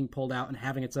consciousness being pulled out and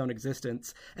having its own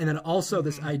existence. And then also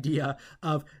this idea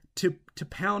of to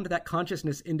pound that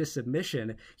consciousness into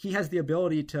submission, he has the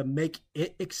ability to make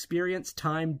it experience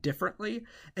time differently.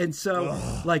 And so,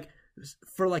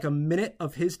 for like a minute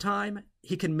of his time,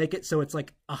 he can make it so it's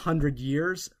like 100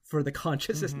 years for the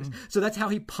consciousness. So that's how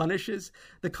he punishes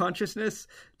the consciousness,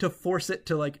 to force it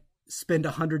to like spend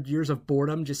 100 years of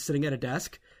boredom just sitting at a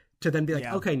desk, to then be like,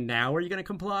 okay, now are you going to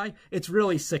comply? It's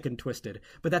really sick and twisted,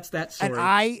 but that's that story.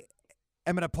 And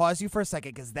I'm going to pause you for a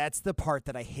second, because that's the part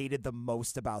that I hated the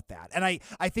most about that. And I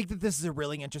think that this is a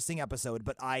really interesting episode,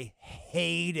 but I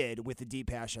hated with the deep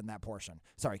passion that portion.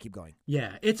 Sorry, keep going.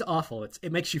 Yeah, it's awful.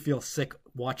 It makes you feel sick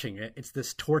watching it. It's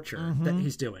this torture that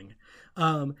he's doing.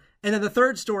 And then the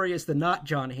third story is the not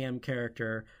John Hamm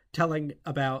character telling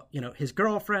about, his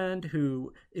girlfriend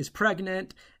who is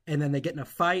pregnant, and then they get in a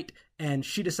fight and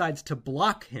she decides to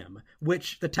block him,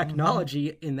 which the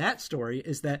technology in that story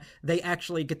is that they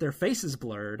actually get their faces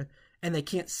blurred and they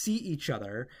can't see each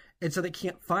other. And so he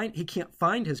can't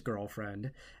find his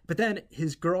girlfriend. But then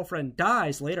his girlfriend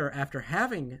dies later after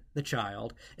having the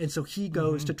child. And so he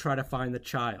goes to try to find the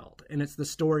child. And it's the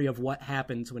story of what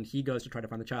happens when he goes to try to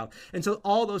find the child. And so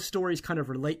all those stories kind of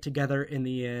relate together in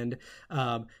the end.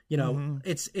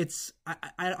 It's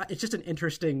just an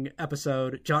interesting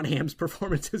episode. John Hamm's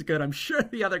performance is good. I'm sure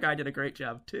the other guy did a great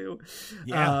job too.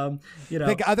 Yeah.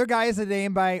 The other guy is a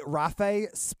name by Rafe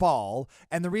Spall.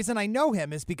 And the reason I know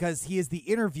him is because he is the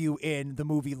interview in the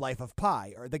movie Life of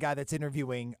Pi, or the guy that's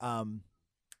interviewing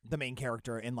the main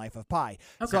character in Life of Pi.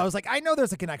 Okay. So I was like, I know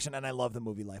there's a connection, and I love the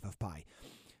movie Life of Pi.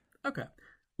 Okay.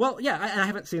 Well, yeah, I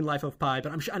haven't seen Life of Pi,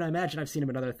 but I'm sure, and I imagine I've seen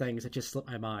him in other things that just slipped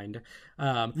my mind.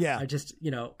 I just,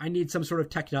 I need some sort of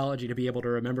technology to be able to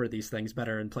remember these things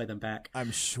better and play them back.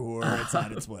 I'm sure it's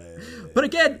on its way. But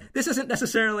again, this isn't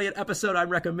necessarily an episode I'm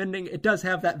recommending. It does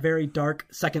have that very dark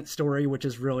second story, which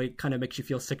is really kind of makes you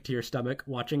feel sick to your stomach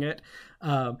watching it.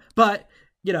 But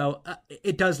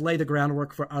it does lay the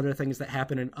groundwork for other things that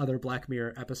happen in other Black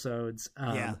Mirror episodes.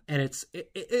 And it's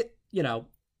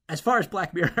as far as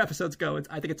Black Mirror episodes go,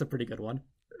 I think it's a pretty good one.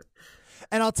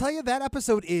 And I'll tell you, that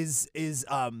episode is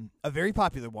a very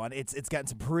popular one. It's gotten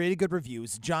some pretty good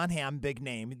reviews. John Hamm, big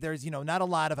name. There's not a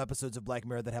lot of episodes of Black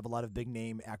Mirror that have a lot of big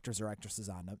name actors or actresses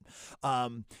on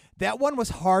them. That one was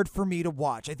hard for me to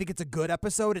watch. I think it's a good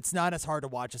episode. It's not as hard to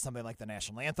watch as something like the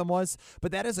National Anthem was,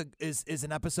 but that is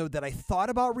an episode that I thought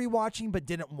about rewatching but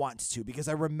didn't want to, because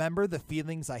I remember the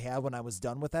feelings I had when I was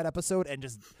done with that episode, and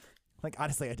just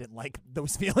honestly, I didn't like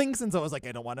those feelings. And so I was like,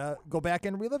 I don't want to go back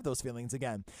and relive those feelings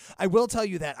again. I will tell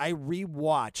you that I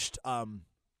rewatched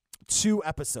 2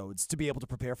 episodes to be able to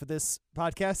prepare for this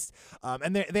podcast.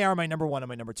 And they are my number 1 and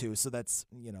my number 2. So that's,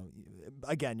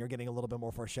 again, you're getting a little bit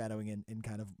more foreshadowing in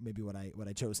kind of maybe what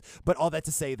I chose. But all that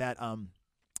to say that,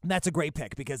 that's a great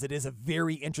pick, because it is a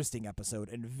very interesting episode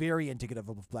and very indicative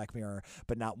of Black Mirror,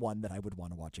 but not one that I would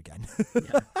want to watch again.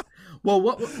 Yeah. Well,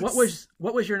 what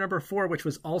was your number 4, which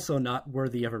was also not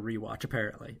worthy of a rewatch,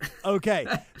 apparently? Okay,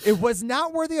 it was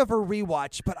not worthy of a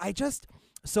rewatch, but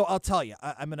I'll tell you.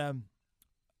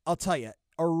 I'll tell you.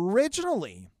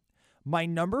 Originally, my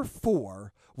number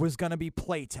 4 was going to be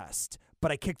Playtest,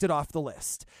 but I kicked it off the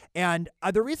list. And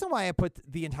the reason why I put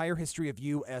The Entire History of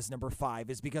You as number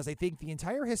 5 is because I think The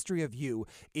Entire History of You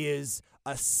is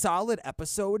a solid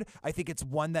episode. I think it's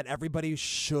one that everybody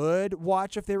should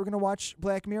watch if they were going to watch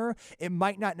Black Mirror. It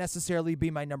might not necessarily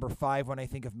be my number 5 when I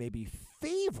think of maybe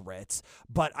favorites,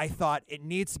 but I thought it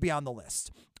needs to be on the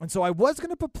list. And so I was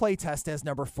going to put Playtest as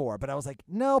number 4, but I was like,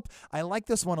 nope, I like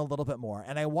this one a little bit more.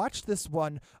 And I watched this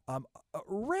one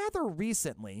rather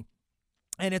recently.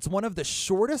 And it's one of the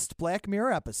shortest Black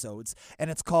Mirror episodes, and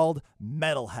it's called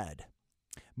Metalhead.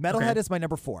 Metalhead is my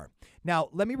number 4. Now,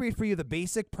 let me read for you the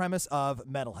basic premise of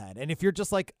Metalhead. And if you're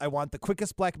just like, I want the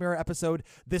quickest Black Mirror episode,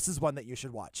 this is one that you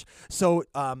should watch. So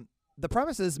the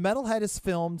premise is Metalhead is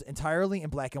filmed entirely in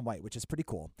black and white, which is pretty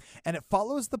cool. And it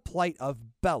follows the plight of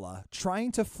Bella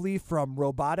trying to flee from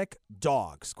robotic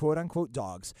dogs, quote unquote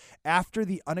dogs, after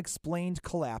the unexplained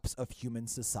collapse of human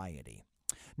society.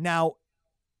 Now,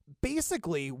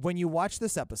 basically, when you watch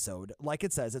this episode, like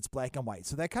it says, it's black and white.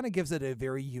 So that kind of gives it a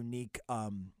very unique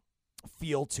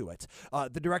feel to it.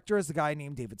 The director is a guy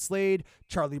named David Slade.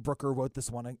 Charlie Brooker wrote this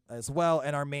one as well,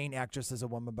 and our main actress is a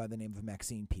woman by the name of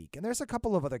Maxine Peake. And there's a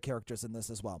couple of other characters in this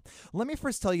as well. Let me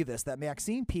first tell you this, that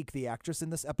Maxine Peake, the actress in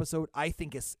this episode, I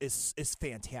think is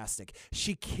fantastic.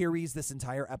 She carries this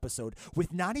entire episode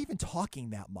with not even talking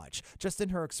that much, just in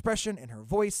her expression, in her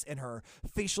voice, in her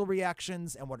facial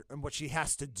reactions, and what she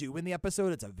has to do in the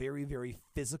episode. It's a very, very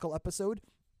physical episode.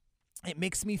 It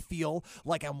makes me feel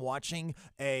like I'm watching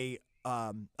a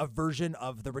version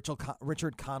of the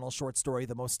Richard Connell short story,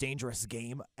 The Most Dangerous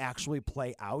Game, actually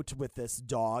play out with this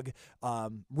dog,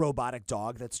 robotic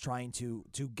dog that's trying to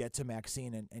get to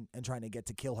Maxine and trying to get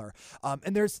to kill her.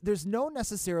 And there's no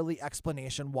necessarily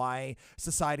explanation why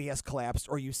society has collapsed,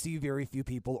 or you see very few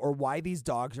people, or why these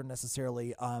dogs are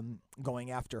necessarily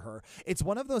going after her. It's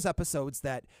one of those episodes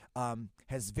that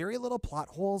has very little plot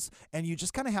holes, and you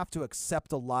just kind of have to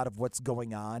accept a lot of what's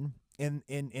going on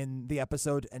in the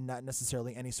episode, and not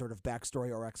necessarily any sort of backstory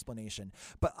or explanation.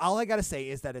 But all I got to say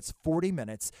is that it's 40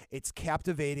 minutes. It's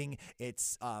captivating.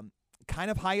 It's kind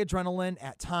of high adrenaline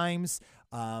at times.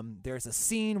 There's a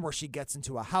scene where she gets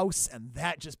into a house, and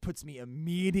that just puts me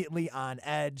immediately on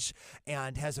edge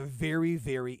and has a very,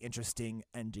 very interesting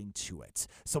ending to it.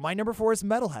 So my number 4 is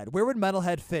Metalhead. Where would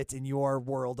Metalhead fit in your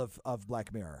world of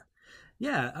Black Mirror?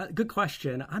 Yeah, good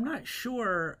question. I'm not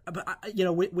sure, but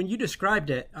when you described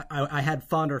it, I had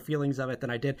fonder feelings of it than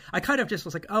I did. I kind of just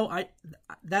was like,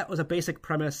 that was a basic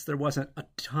premise. There wasn't a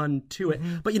ton to it,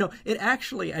 but it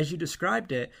actually, as you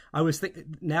described it, I was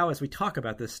thinking now as we talk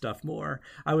about this stuff more,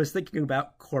 I was thinking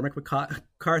about Cormac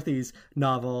McCarthy's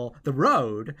novel, The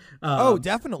Road.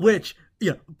 Definitely. Which,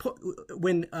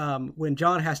 when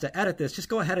John has to edit this, just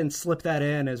go ahead and slip that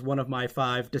in as one of my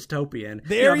 5 dystopian.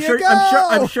 There you go.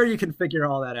 I'm sure you can figure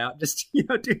all that out. Just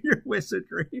do your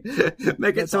wizardry,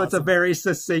 make it so awesome. It's a very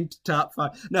succinct top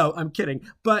 5. No, I'm kidding.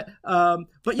 But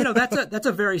that's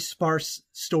a very sparse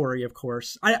story. Of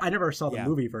course, I never saw the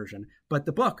movie version, but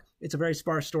the book, it's a very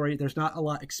sparse story. There's not a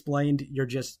lot explained.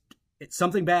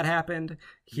 Something bad happened.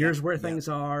 Here's where things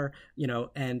are,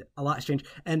 and a lot has changed.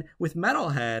 And with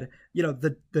Metalhead,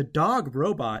 the dog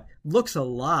robot looks a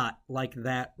lot like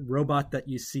that robot that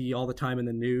you see all the time in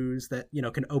the news that,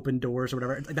 can open doors or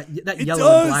whatever. That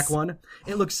yellow and black one.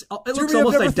 It looks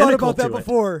almost identical to it.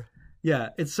 Before. Yeah,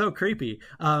 it's so creepy.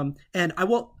 And I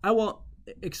won't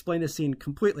explain the scene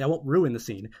completely. I won't ruin the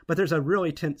scene, but there's a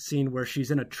really tense scene where she's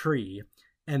in a tree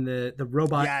and the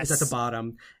robot is at the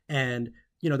bottom, and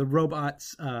the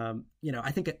robots,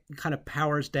 I think it kind of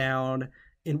powers down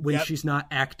when she's not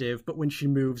active, but when she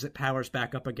moves, it powers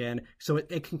back up again. So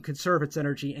it can conserve its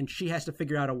energy, and she has to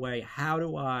figure out a way. How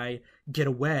do I get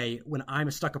away when I'm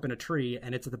stuck up in a tree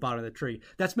and it's at the bottom of the tree?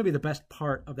 That's maybe the best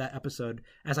part of that episode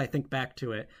as I think back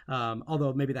to it.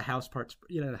 Although maybe the house part's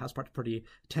pretty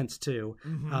tense too.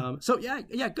 So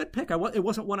good pick. It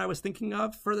wasn't one I was thinking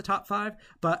of for the top 5,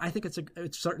 but I think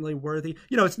it's certainly worthy.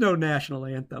 It's no national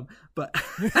anthem, but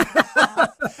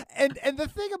and the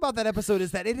thing about that episode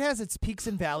is that it has its peaks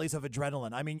and valleys of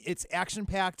adrenaline. I mean, it's action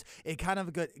packed. It kind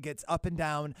of gets up and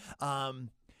down.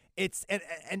 It's and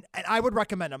I would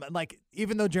recommend them. And like,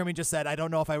 even though Jeremy just said I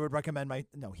don't know if I would recommend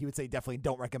he would say definitely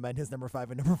don't recommend his number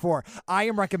 5 and number 4. I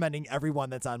am recommending everyone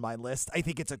that's on my list. I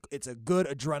think it's a good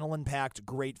adrenaline packed,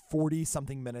 great 40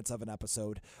 something minutes of an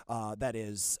episode. That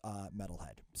is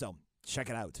Metalhead. So check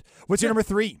it out. What's your number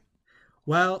 3?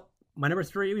 Well, my number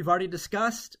 3 we've already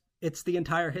discussed. It's The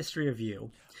Entire History of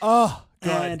You. Oh,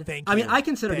 good. And, thank you. I mean, I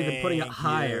considered even putting it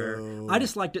higher. I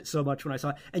just liked it so much when I saw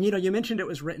it. And, you mentioned it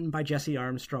was written by Jesse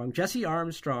Armstrong. Jesse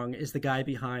Armstrong is the guy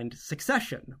behind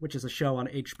Succession, which is a show on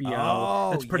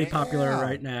HBO that's pretty popular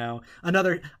right now.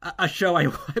 A show I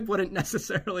wouldn't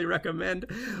necessarily recommend,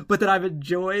 but that I've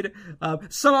enjoyed.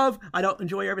 I don't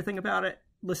enjoy everything about it,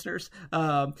 listeners,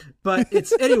 but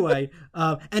it's anyway.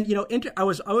 And I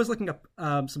was looking up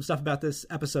some stuff about this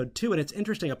episode too, and it's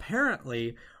interesting.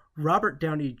 Apparently, Robert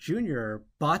Downey Jr.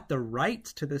 bought the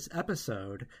rights to this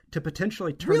episode to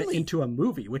potentially turn it into a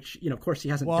movie, which of course he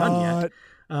hasn't done yet.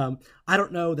 I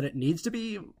don't know that it needs to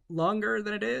be longer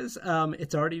than it is.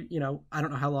 It's already I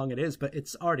don't know how long it is, but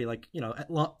it's already at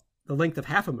the length of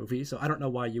half a movie. So I don't know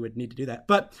why you would need to do that.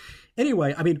 But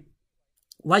anyway, I mean,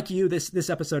 like you, this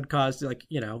episode caused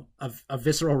a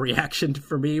visceral reaction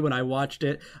for me when I watched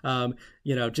it.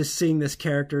 Just seeing this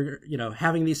character,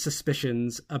 having these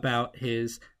suspicions about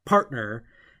his partner,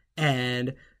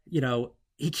 and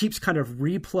he keeps kind of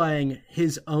replaying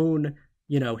his own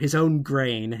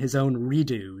grain, his own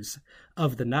redos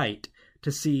of the night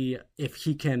to see if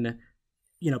he can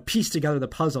piece together the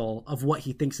puzzle of what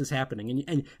he thinks is happening.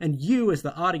 And you as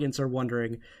the audience are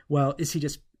wondering, well, is he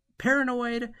just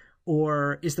paranoid,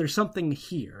 or is there something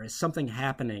here? Is something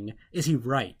happening? Is he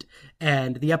right?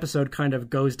 And the episode kind of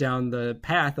goes down the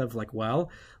path of like,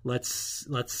 well, let's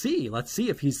see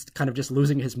if he's kind of just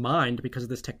losing his mind because of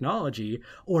this technology,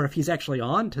 or if he's actually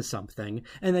on to something.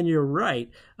 And then you're right.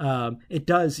 It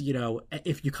does,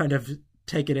 if you kind of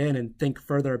take it in and think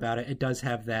further about it, it does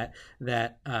have that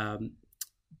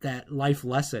life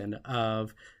lesson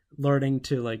of learning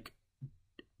to like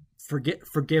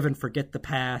forgive and forget the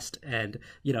past and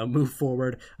move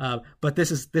forward, but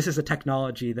this is a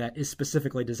technology that is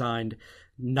specifically designed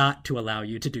not to allow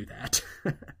you to do that.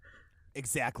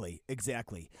 Exactly.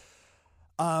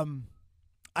 I'm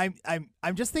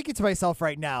just thinking to myself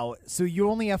right now, so you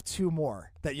only have 2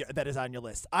 more that is on your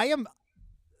list. I am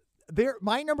there.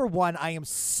 My number 1 I am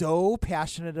so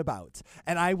passionate about,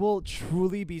 and I will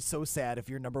truly be so sad if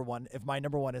my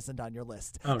number 1 isn't on your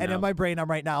list. Oh, and no. in my brain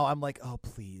I'm like, oh,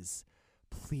 please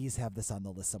have this on the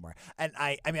list somewhere. And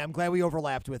I mean, I'm glad we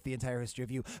overlapped with the entire history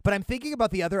of you, but I'm thinking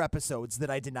about the other episodes that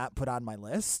I did not put on my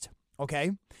list.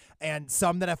 Okay. And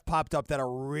some that have popped up that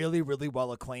are really, really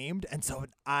well acclaimed. And so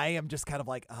I am just kind of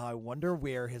like, oh, I wonder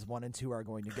where his 1 and 2 are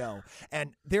going to go.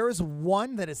 And there is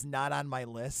one that is not on my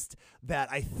list that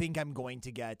I think I'm going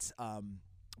to get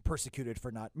persecuted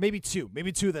for not. Maybe two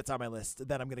that's on my list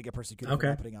that I'm going to get persecuted for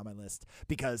not putting on my list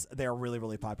because they're really,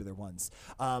 really popular ones.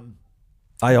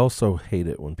 I also hate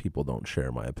it when people don't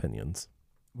share my opinions.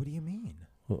 What do you mean?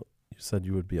 Well, you said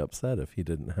you would be upset if he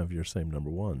didn't have your same number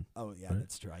 1. Oh, yeah, right?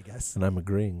 That's true, I guess. And I'm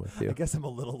agreeing with you. I guess I'm a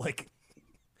little like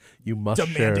you must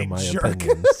share demanding my jerk.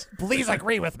 opinions. Please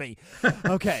agree with me.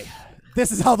 Okay.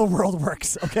 This is how the world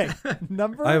works. Okay.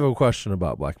 I have a question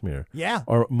about Black Mirror. Yeah.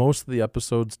 Are most of the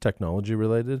episodes technology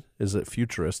related? Is it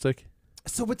futuristic?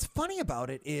 So what's funny about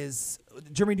it is,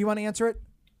 Jeremy, do you want to answer it?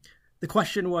 The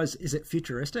question was, is it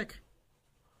futuristic?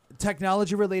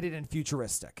 Technology related and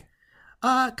futuristic.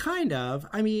 Kind of.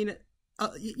 I mean,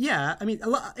 yeah. I mean,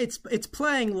 it's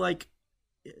playing like,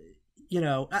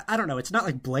 I don't know. It's not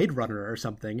like Blade Runner or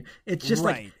something. It's just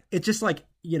like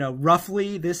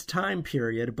roughly this time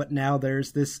period. But now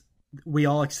there's this. We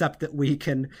all accept that we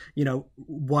can,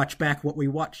 watch back what we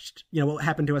watched. What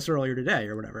happened to us earlier today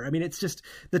or whatever. I mean, it's just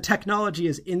the technology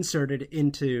is inserted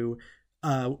into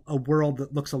a world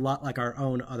that looks a lot like our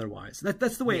own otherwise.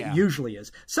 That's the way it usually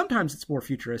is. Sometimes it's more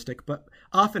futuristic, but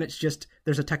often it's just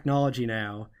there's a technology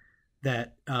now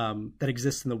that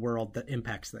exists in the world that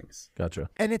impacts things. Gotcha.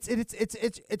 And it's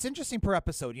interesting per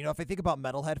episode. If I think about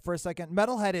Metalhead for a second,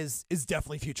 Metalhead is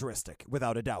definitely futuristic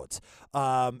without a doubt.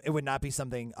 It would not be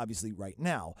something obviously right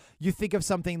now. You think of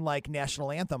something like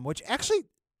National Anthem, which actually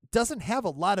doesn't have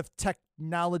a lot of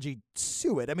technology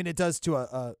to it. I mean, it does to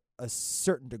a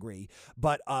certain degree,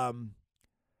 but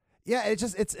it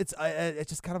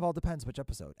just kind of all depends which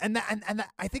episode. And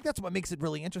I think that's what makes it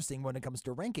really interesting when it comes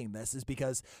to ranking this, is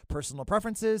because personal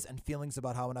preferences and feelings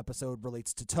about how an episode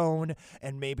relates to tone,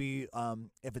 and maybe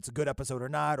if it's a good episode or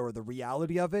not, or the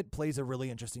reality of it, plays a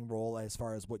really interesting role as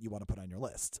far as what you want to put on your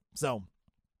list. So,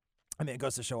 I mean, it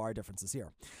goes to show our differences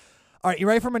here. All right, you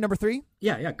ready for my number 3?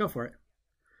 Yeah, go for it.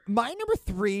 My number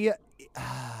 3,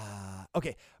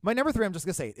 okay, my number 3, I'm just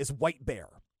going to say it, is White Bear.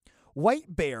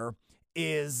 White Bear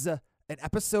is an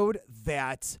episode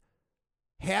that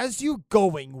has you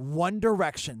going one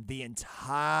direction the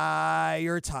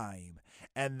entire time.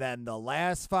 And then the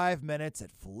last 5 minutes,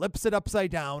 it flips it upside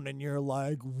down and you're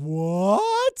like,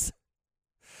 what?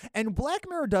 And Black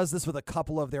Mirror does this with a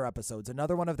couple of their episodes.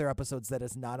 Another one of their episodes that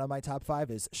is not on my top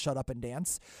 5 is Shut Up and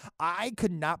Dance. I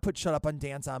could not put Shut Up and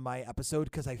Dance on my episode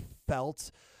because I felt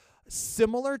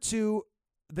similar to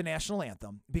the National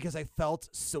Anthem, because I felt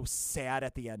so sad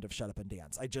at the end of Shut Up and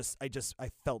Dance. I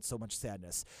felt so much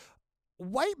sadness.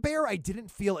 White Bear, I didn't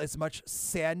feel as much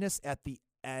sadness at the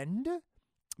end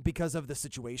because of the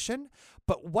situation,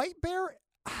 but White Bear,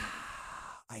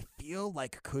 I feel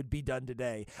like could be done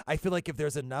today. I feel like if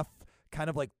there's enough kind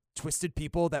of like twisted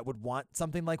people that would want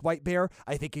something like White Bear,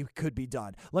 I think it could be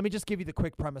done. Let me just give you the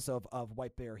quick premise of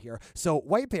White Bear here. So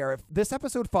White Bear, this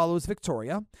episode follows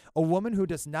Victoria, a woman who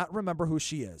does not remember who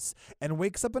she is, and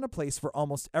wakes up in a place where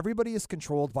almost everybody is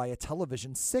controlled by a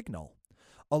television signal.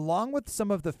 Along with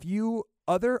some of the few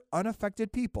other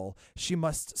unaffected people, she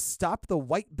must stop the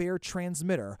White Bear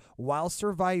transmitter while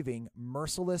surviving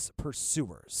merciless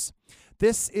pursuers.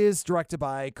 This is directed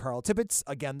by Carl Tippett.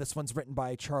 Again, this one's written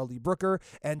by Charlie Brooker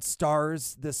and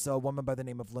stars this woman by the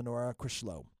name of Lenora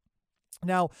Crislow.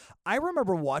 Now, I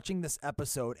remember watching this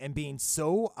episode and being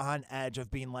so on edge of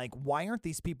being like, why aren't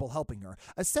these people helping her?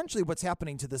 Essentially, what's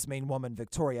happening to this main woman,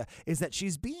 Victoria, is that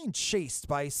she's being chased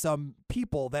by some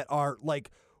people that are like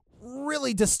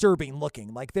really disturbing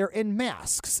looking. Like they're in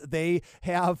masks. They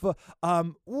have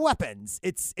weapons.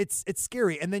 It's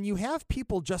scary. And then you have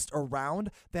people just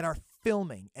around that are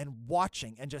filming and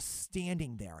watching and just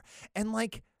standing there. And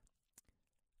like,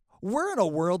 we're in a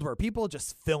world where people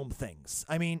just film things.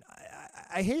 I mean,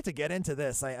 I hate to get into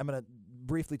this. I'm going to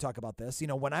briefly talk about this. You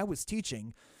know, when I was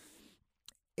teaching,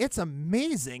 it's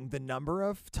amazing the number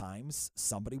of times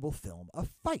somebody will film a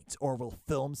fight or will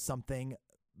film something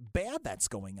bad that's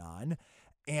going on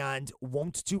and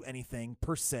won't do anything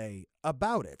per se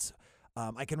about it.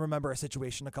 I can remember a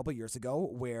situation a couple years ago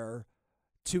where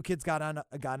two kids got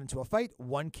into a fight.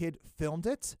 One kid filmed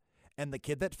it, and the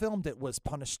kid that filmed it was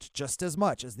punished just as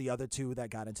much as the other two that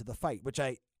got into the fight, which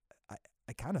I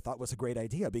kind of thought was a great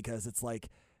idea, because it's like,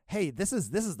 hey, this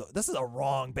is a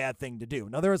wrong, bad thing to do.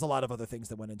 Now, there is a lot of other things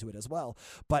that went into it as well,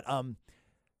 but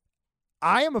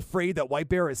I am afraid that White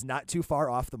Bear is not too far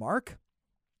off the mark.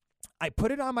 I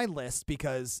put it on my list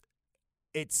because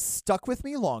it stuck with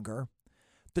me longer.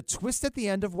 The twist at the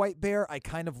end of White Bear, I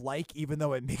kind of like, even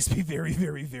though it makes me very,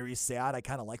 very, very sad. I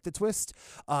kind of like the twist.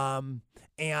 And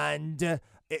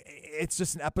it's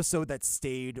just an episode that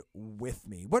stayed with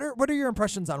me. What are your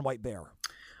impressions on White Bear?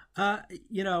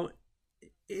 You know,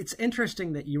 it's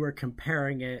interesting that you were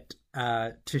comparing it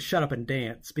to Shut Up and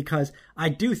Dance, because I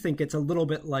do think it's a little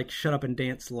bit like Shut Up and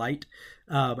Dance light.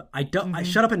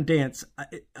 Shut Up and Dance,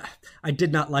 I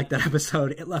did not like that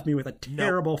episode. It left me with a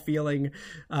terrible feeling.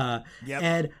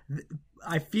 And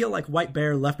I feel like White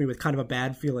Bear left me with kind of a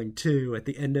bad feeling too at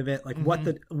the end of it. Like what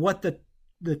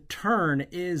the turn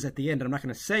is at the end. And I'm not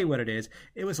going to say what it is.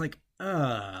 It was like,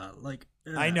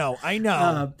 I know.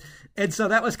 And so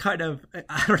that was kind of,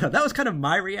 I don't know, that was kind of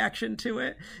my reaction to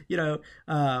it. You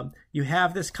know, you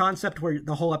have this concept where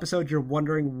the whole episode you're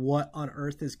wondering what on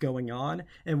earth is going on.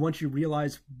 And once you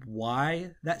realize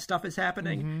why that stuff is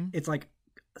happening, it's like,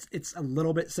 it's a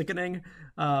little bit sickening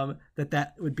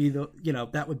that would be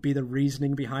the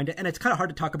reasoning behind it. And it's kind of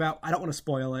hard to talk about. I don't want to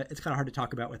spoil it. It's kind of hard to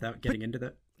talk about without getting into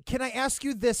that. Can I ask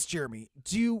you this, Jeremy?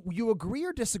 Do you agree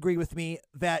or disagree with me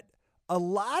that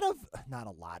not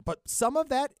a lot, but some of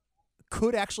that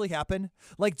could actually happen?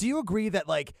 Like, do you agree that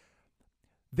like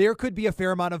there could be a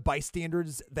fair amount of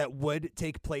bystanders that would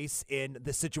take place in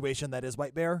the situation that is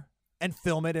White Bear and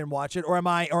film it and watch it? Or am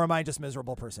I just a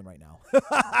miserable person right now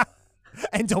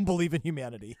and don't believe in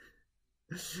humanity?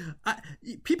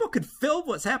 People could film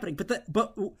what's happening, but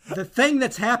the thing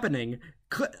that's happening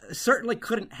certainly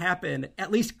couldn't happen,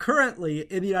 at least currently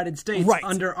in the United States,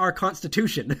 under our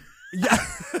Constitution. Yeah.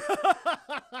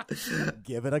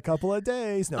 Give it a couple of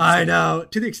days. No, I know,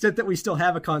 to the extent that we still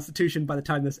have a Constitution by the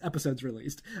time this episode's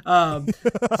released.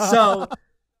 So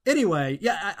anyway,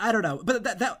 yeah, I don't know, but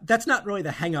that's not really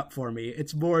the hang up for me.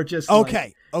 It's more just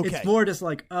okay. It's more just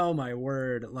like, oh my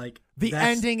word, like the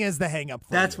ending is the hang up.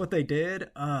 That's what they did.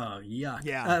 Oh yuck.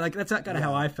 Yeah, like that's not kind of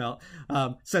how I felt.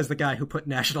 Says the guy who put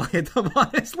National Anthem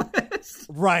on his list.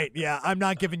 Right. Yeah, I'm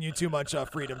not giving you too much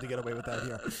freedom to get away with that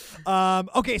here.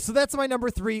 Okay, so that's my number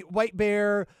 3, White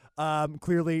Bear.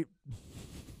 Clearly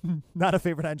not a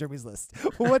favorite on Jeremy's list.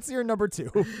 What's your number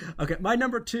 2? Okay, my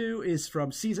number 2 is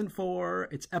from season 4.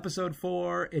 It's episode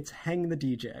 4. It's Hang the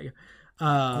DJ.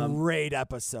 Great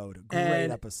episode.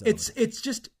 It's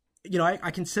just, you know, I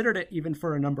considered it even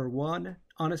for a number 1,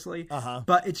 honestly.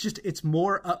 But it's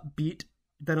more upbeat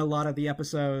than a lot of the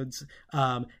episodes.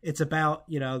 It's about,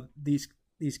 you know, this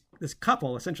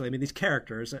couple, essentially. I mean, these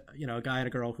characters, you know, a guy and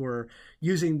a girl who are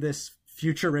using this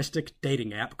futuristic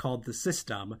dating app called The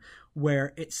System,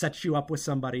 where it sets you up with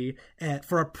somebody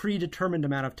for a predetermined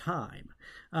amount of time.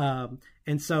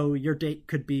 And so your date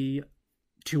could be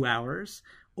 2 hours,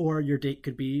 or your date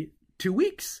could be 2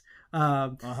 weeks.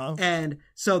 And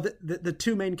so the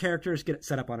two main characters get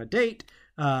set up on a date.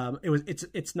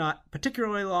 It's not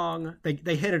particularly long.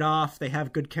 They hit it off. They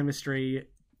have good chemistry.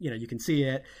 You know, you can see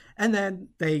it. And then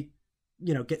they,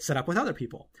 you know, get set up with other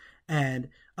people. And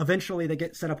eventually they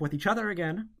get set up with each other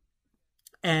again.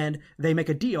 And they make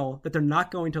a deal that they're not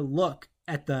going to look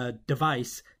at the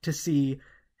device to see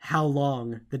how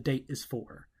long the date is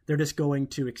for. They're just going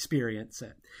to experience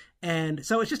it. And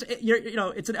so it's just, you know,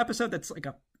 it's an episode that's like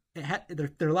there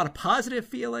are a lot of positive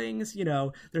feelings. You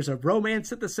know, there's a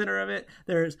romance at the center of it.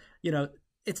 There's, you know,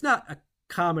 it's not a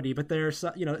comedy, but there's,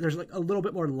 you know, there's like a little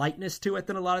bit more lightness to it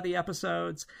than a lot of the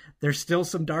episodes. There's still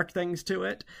some dark things to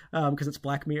it because it's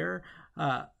Black Mirror.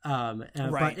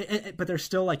 Right. But there's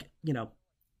still, like, you know,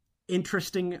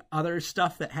 interesting other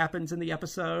stuff that happens in the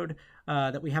episode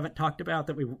that we haven't talked about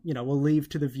that we, you know, we'll leave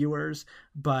to the viewers.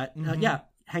 But yeah,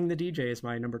 Hang the DJ is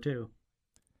my number 2.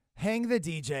 Hang the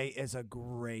DJ is a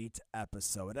great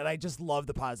episode, and I just love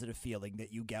the positive feeling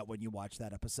that you get when you watch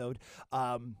that episode.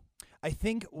 I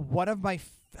think one of my,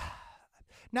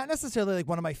 not necessarily like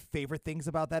one of my favorite things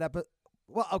about that episode.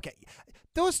 Well, okay,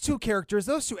 those two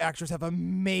actors have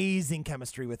amazing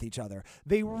chemistry with each other.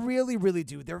 They really, really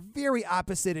do. They're very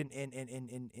opposite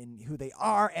in who they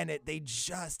are, and they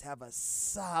just have a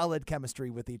solid chemistry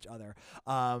with each other.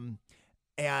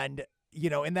 And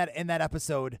you know, in that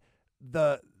episode,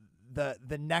 the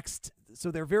next,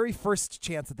 so their very first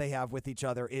chance that they have with each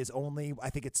other is only, I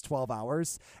think it's 12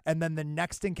 hours. And then the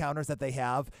next encounters that they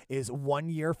have is 1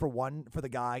 year for the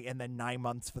guy and then 9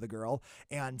 months for the girl.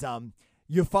 And,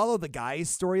 you follow the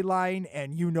guy's storyline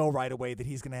and you know right away that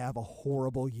he's going to have a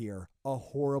horrible year.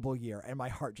 And my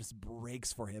heart just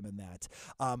breaks for him in that.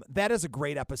 That is a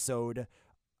great episode,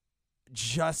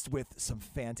 just with some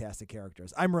fantastic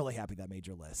characters. I'm really happy that made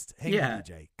your list. Hey,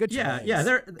 DJ, good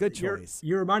choice. Good choice.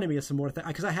 You reminded me of some more things,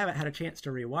 because I haven't had a chance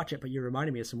to rewatch it, but you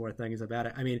reminded me of some more things about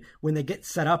it. I mean, when they get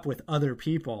set up with other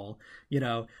people, you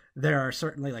know, there are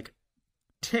certainly like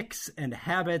tics and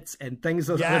habits and things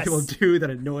those other people do that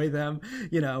annoy them.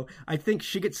 You know, I think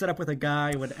she gets set up with a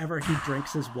guy whenever he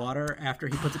drinks his water after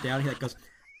he puts it down, he like goes,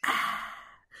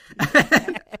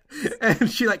 and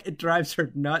she like, it drives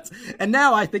her nuts. And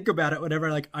now I think about it whenever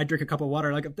like I drink a cup of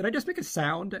water, like, did I just make a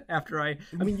sound after I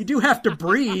mean, you do have to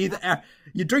breathe.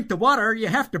 You drink the water, you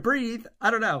have to breathe.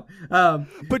 I don't know.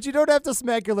 But you don't have to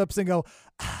smack your lips and go,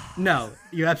 no,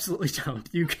 you absolutely don't.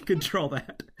 You can control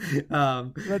that.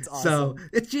 That's awesome. So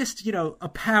it's just, you know, a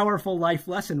powerful life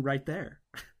lesson right there.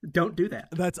 Don't do that.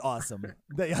 That's awesome.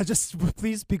 Just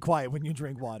please be quiet when you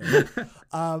drink water.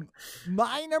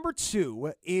 My number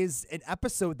 2 is an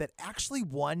episode that actually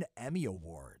won Emmy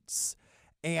Awards.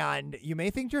 And you may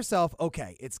think to yourself,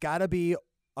 okay, it's got to be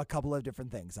a couple of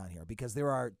different things on here, because there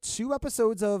are 2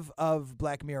 episodes of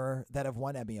Black Mirror that have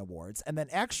won Emmy Awards. And then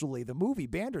actually the movie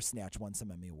Bandersnatch won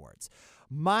some Emmy Awards.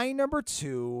 My number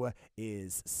 2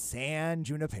 is San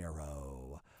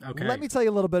Junipero. Okay. Let me tell you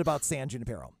a little bit about San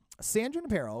Junipero. San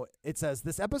Junipero, it says,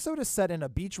 this episode is set in a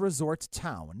beach resort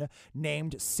town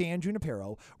named San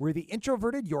Junipero, where the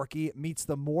introverted Yorkie meets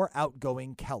the more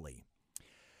outgoing Kelly.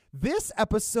 This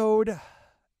episode,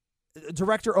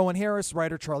 director Owen Harris,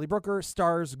 writer Charlie Brooker,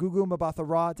 stars Gugu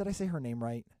Mbatha-Raw. Did I say her name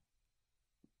right?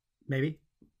 Maybe,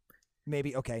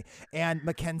 okay. And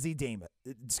Mackenzie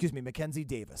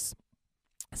Davis.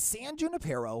 San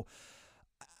Junipero,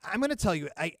 I'm going to tell you,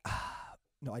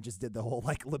 no, I just did the whole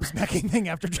like lip smacking thing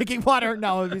after drinking water.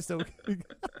 No, I'd be so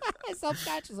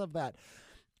self-conscious of that.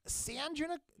 San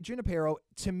Junipero,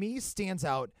 to me, stands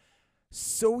out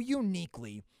so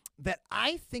uniquely that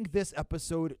I think this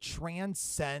episode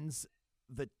transcends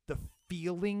the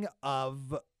feeling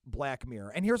of Black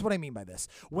Mirror. And here's what I mean by this.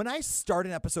 When I start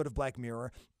an episode of Black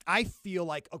Mirror, I feel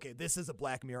like, okay, this is a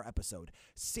Black Mirror episode.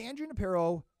 San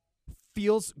Junipero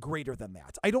feels greater than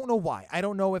that. I don't know why. I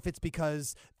don't know if it's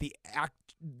because the actors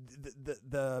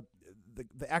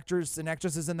and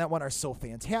actresses in that one are so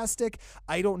fantastic.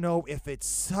 I don't know if it's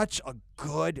such a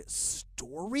good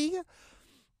story.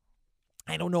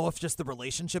 I don't know if just the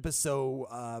relationship is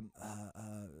so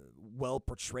well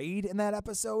portrayed in that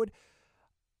episode.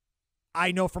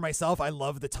 I know for myself, I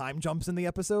love the time jumps in the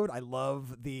episode. I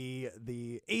love the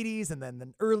 80s and then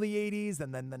the early 80s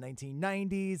and then the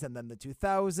 1990s and then the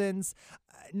 2000s.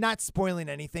 Not spoiling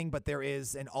anything, but there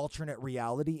is an alternate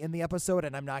reality in the episode,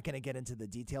 and I'm not going to get into the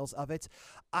details of it.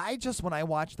 When I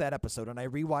watched that episode, and I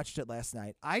rewatched it last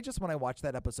night, when I watched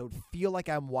that episode, feel like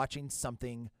I'm watching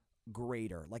something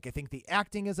greater. Like, I think the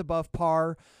acting is above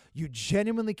par. You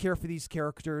genuinely care for these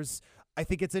characters. I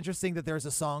think it's interesting that there's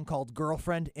a song called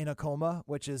Girlfriend in a Coma,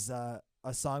 which is a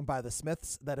song by the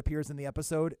Smiths that appears in the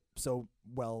episode. So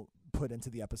well put into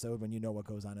the episode when you know what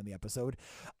goes on in the episode.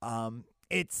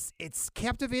 It's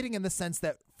captivating in the sense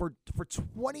that for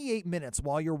 28 minutes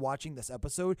while you're watching this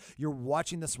episode, you're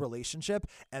watching this relationship,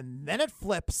 and then it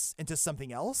flips into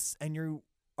something else, and you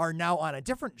are now on a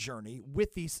different journey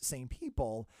with these same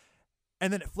people,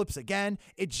 and then it flips again.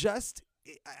 It's just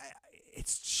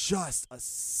a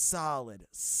solid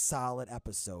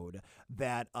episode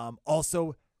that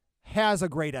also has a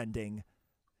great ending.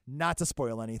 Not to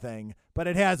spoil anything, but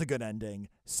it has a good ending.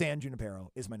 San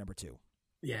Junipero is my number 2.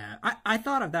 Yeah, I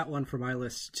thought of that one for my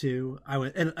list too.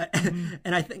 And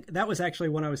I think that was actually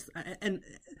when I was, and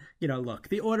you know, look,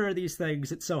 the order of these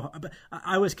things, it's so, but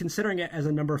I was considering it as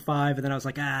a number 5, and then I was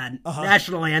like,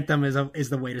 National Anthem is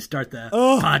the way to start the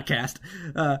podcast.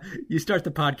 You start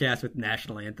the podcast with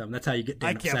National Anthem. That's how you get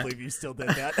Dan upset. I can't believe you still did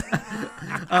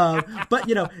that. But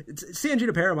you know, San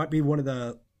Junipero might be one of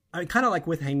the I kind of like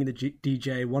with Hanging the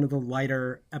DJ, one of the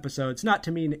lighter episodes. Not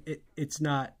to mean it's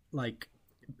not like,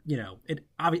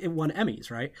 it won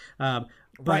Emmys, right?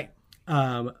 Right.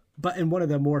 But in one of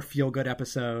the more feel good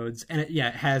episodes, and it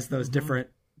has those different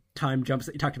time jumps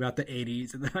that you talked about, the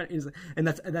 80s and the 90s, and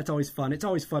that's always fun. It's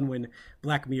always fun when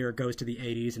Black Mirror goes to the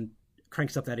 80s and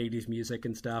cranks up that 80s music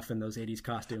and stuff and those 80s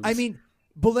costumes. I mean,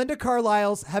 Belinda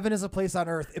Carlisle's "Heaven Is a Place on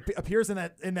Earth" appears in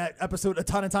that episode a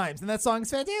ton of times, and that song's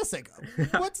fantastic.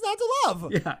 What's not to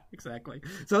love? Yeah, exactly.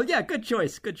 So yeah, good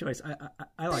choice.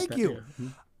 I like that. Thank you.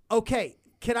 Too. Okay,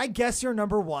 can I guess your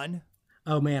number one?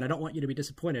 Oh man, I don't want you to be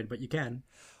disappointed, but you can.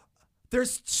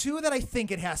 There's two that I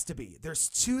think it has to be. There's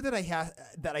two that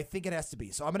I think it has to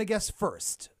be. So I'm gonna guess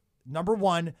first. Number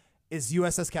one is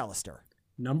USS Callister.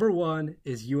 Number one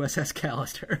is USS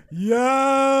Callister.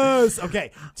 Yes.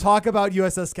 Okay. Talk about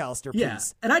USS Callister, please. Yeah.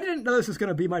 And I didn't know this was going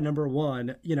to be my number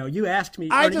one. You asked me.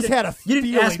 I just had a feeling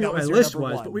you didn't ask me that what was my your list number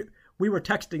was, one. but we were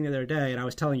texting the other day, and I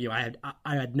was telling you I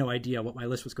had no idea what my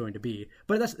list was going to be.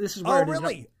 But this is where Oh, it is.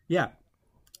 really? Yeah.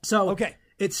 So okay,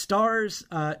 it stars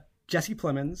Jesse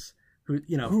Plemons,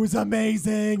 who's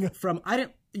amazing from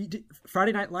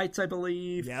Friday Night Lights, I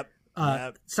believe. Yep.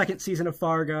 Second season of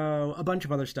Fargo, a bunch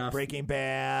of other stuff. Breaking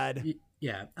Bad.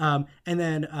 Yeah. And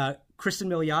then Kristen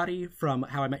Milioti from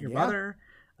How I Met Your Mother.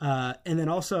 And then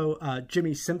also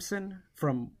Jimmy Simpson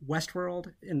from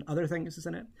Westworld and other things is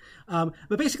in it.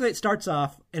 But basically it starts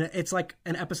off, and it's like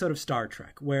an episode of Star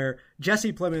Trek where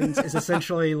Jesse Plemons is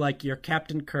essentially like your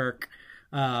Captain Kirk.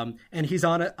 And he's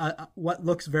on what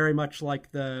looks very much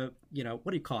like the,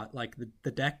 what do you call it? Like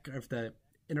the deck of the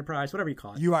Enterprise, whatever you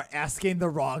call it. You are asking the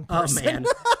wrong person.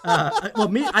 Oh man. Well,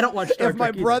 me, I don't watch Star If my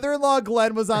Trek either. brother-in-law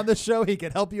Glenn was on the show, he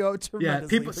could help you out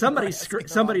tremendously. Yeah,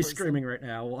 somebody's screaming right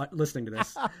now listening to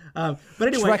this. But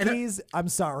anyway, Trekkies, I'm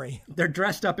sorry. They're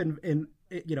dressed up in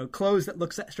clothes that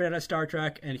look straight out of Star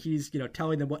Trek, and he's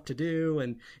telling them what to do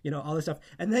and all this stuff.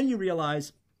 And then you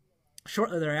realize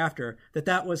shortly thereafter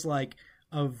that was like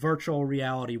a virtual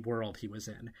reality world he was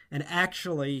in. And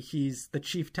actually, he's the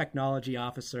chief technology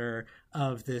officer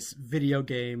of this video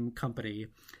game company.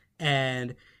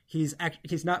 And he's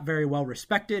not very well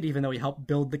respected, even though he helped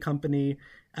build the company.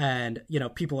 And,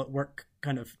 people at work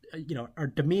kind of, are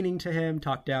demeaning to him,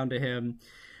 talk down to him.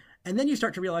 And then you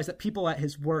start to realize that people at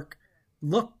his work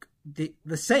look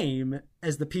the same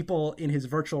as the people in his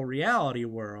virtual reality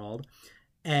world.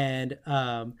 And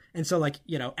so like,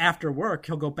 after work,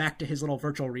 he'll go back to his little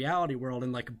virtual reality world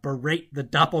and like berate the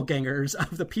doppelgangers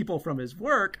of the people from his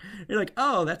work. You're like,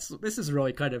 oh, this is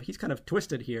really he's kind of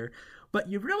twisted here. But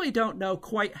you really don't know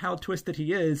quite how twisted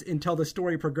he is until the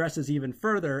story progresses even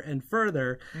further and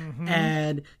further. Mm-hmm.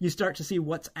 And you start to see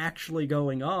what's actually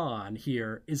going on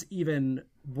here is even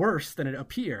worse than it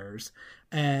appears.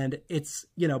 And it's,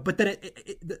 but then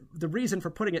the reason for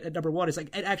putting it at number one is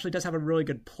like, it actually does have a really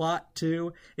good plot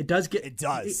too. It does get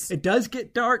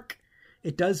dark.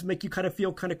 It does make you kind of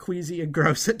feel kind of queasy and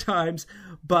gross at times,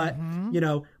 but,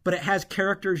 but it has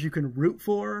characters you can root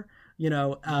for,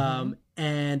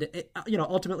 and it,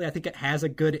 ultimately I think it has a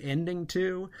good ending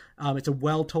too. It's a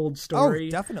well-told story.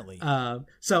 Oh, definitely.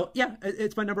 So yeah,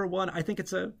 it's my number one. I think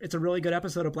it's a really good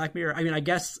episode of Black Mirror. I mean, I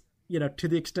guess, to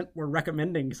the extent we're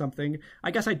recommending something,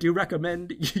 I guess I do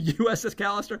recommend USS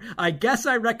Callister. I guess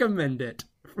I recommend it.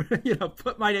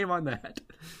 Put my name on that.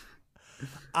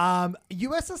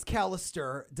 USS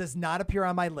Callister does not appear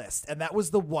on my list, and that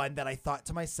was the one that I thought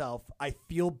to myself, I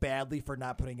feel badly for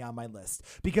not putting on my list,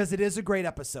 because it is a great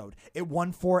episode. It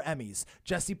won 4 Emmys.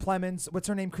 Jesse Plemons, what's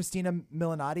her name? Christina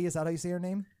Milioti, is that how you say her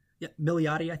name? Yeah,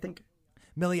 Milioti, I think.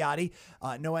 Milioti,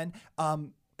 no N.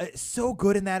 So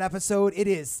good in that episode. It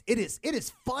is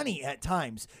funny at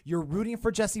times. You're rooting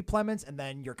for Jesse Plemons, and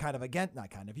then you're kind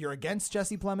of you're against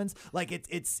Jesse Plemons. Like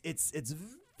it's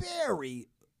very,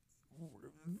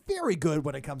 very good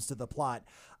when it comes to the plot.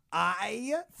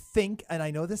 I think, and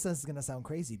I know this is going to sound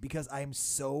crazy because I am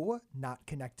so not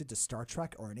connected to Star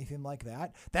Trek or anything like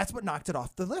that. That's what knocked it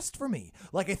off the list for me.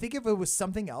 Like, I think if it was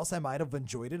something else, I might have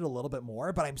enjoyed it a little bit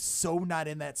more, but I'm so not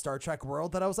in that Star Trek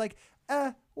world that I was like,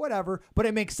 whatever. But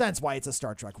it makes sense why it's a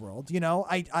Star Trek world.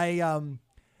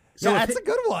 So that's a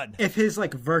good one. If his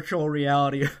like virtual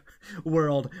reality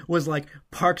world was like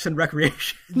Parks and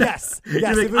Recreation. Yes.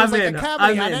 If it was like a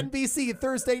comedy on NBC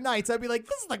Thursday nights, I'd be like,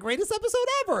 this is the greatest episode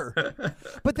ever.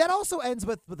 But that also ends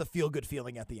with a feel-good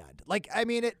feeling at the end. Like, I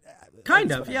mean, it...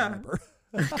 Kind of, yeah.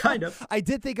 Kind of. I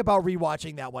did think about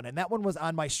rewatching that one, and that one was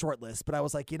on my short list, but I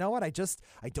was like, you know what? I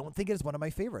don't think it is one of my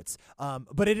favorites.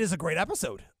 But it is a great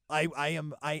episode.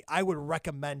 I would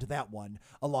recommend that one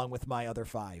along with my other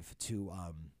 5 to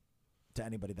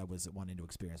anybody that was wanting to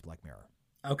experience Black Mirror.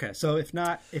 Okay, so if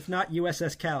not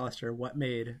USS Callister, what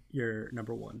made your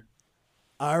number one?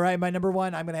 All right, my number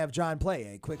one, I'm going to have John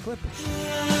play a quick clip. The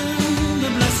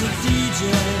blessed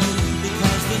DJ,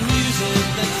 because the music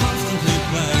they constantly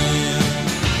play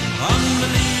on the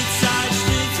lead side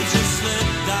streets it just slip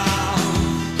down,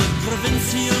 the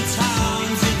provincial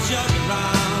towns it jog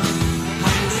round.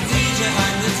 Hang the DJ,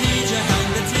 hang the DJ, hang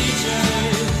the DJ,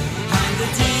 hang the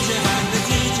DJ, hang the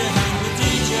DJ, hang the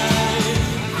DJ,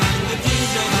 hang the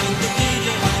DJ, hang the DJ,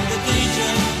 hang the DJ,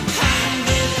 hang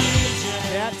the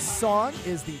DJ. That song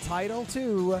is the title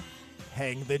to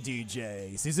Hang the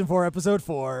DJ. Season 4, episode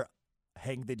 4,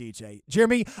 Hang the DJ.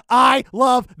 Jeremy, I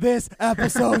love this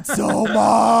episode so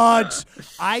much.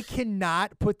 I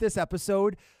cannot put this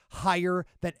episode higher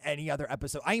than any other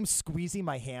episode. I am squeezing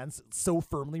my hands so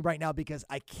firmly right now because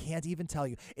I can't even tell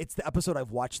you. It's the episode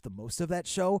I've watched the most of that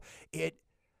show. It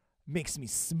makes me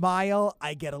smile.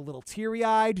 I get a little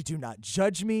teary-eyed. Do not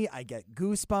judge me. I get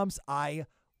goosebumps. I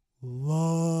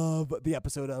love the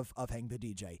episode of Hang the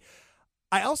DJ.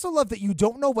 I also love that you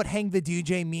don't know what Hang the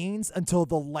DJ means until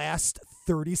the last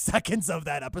 30 seconds of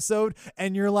that episode,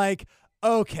 and you're like,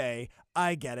 okay,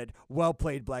 I get it. Well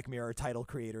played, Black Mirror title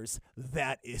creators.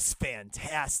 That is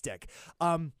fantastic.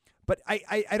 But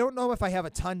I don't know if I have a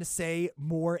ton to say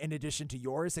more in addition to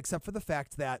yours, except for the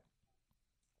fact that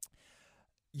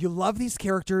you love these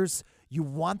characters. You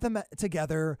want them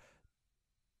together.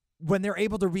 When they're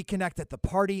able to reconnect at the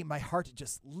party, my heart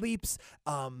just leaps.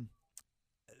 Gosh,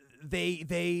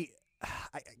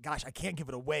 I can't give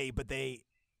it away, but they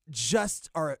just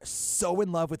are so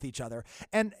in love with each other.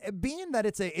 And being that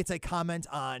it's a comment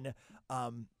on,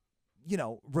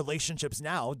 relationships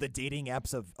now, the dating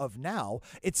apps of now,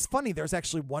 it's funny. There's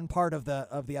actually one part of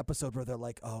the episode where they're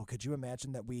like, oh, could you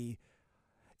imagine that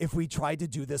if we tried to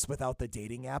do this without the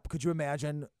dating app, could you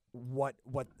imagine what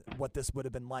this would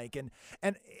have been like? And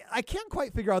I can't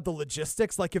quite figure out the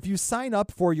logistics. Like, if you sign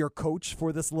up for your coach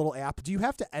for this little app, do you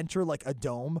have to enter like a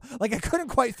dome? Like, I couldn't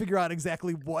quite figure out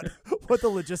exactly what the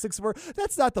logistics were.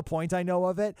 That's not the point I know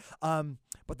of it.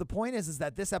 But the point is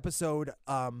that this episode,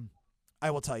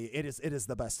 I will tell you, it is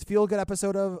the best feel-good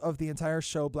episode of the entire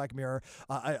show, Black Mirror.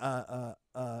 A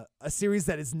series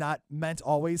that is not meant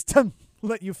always to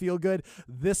let you feel good.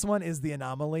 This one is the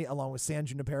anomaly, along with San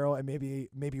Junipero and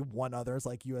maybe one others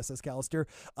like USS Callister.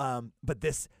 But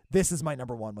this is my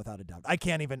number one without a doubt. I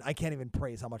can't even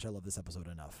praise how much I love this episode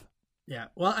enough. Yeah,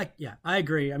 well, I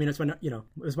agree. I mean, it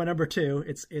was my number two.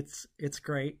 It's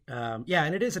great. And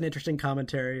it is an interesting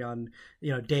commentary on,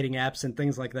 dating apps and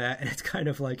things like that. And it's kind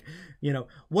of like,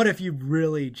 what if you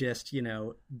really just,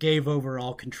 gave over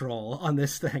all control on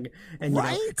this thing? And,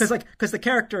 right? Because the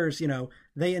characters,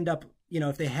 they end up,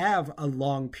 if they have a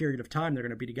long period of time they're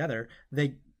going to be together,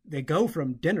 they go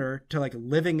from dinner to like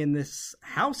living in this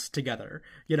house together,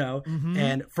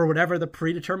 and for whatever the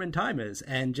predetermined time is,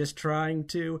 and just trying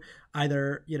to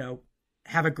either,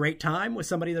 have a great time with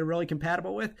somebody they're really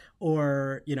compatible with,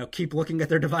 or, keep looking at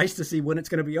their device to see when it's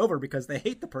going to be over because they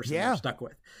hate the person they're stuck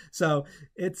with. So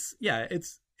it's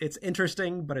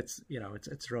interesting, but it's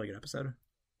a really good episode.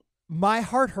 My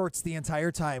heart hurts the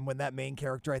entire time when that main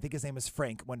character, I think his name is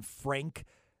Frank, when Frank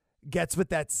gets with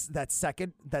that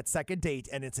second date,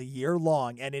 and it's a year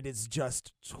long, and it is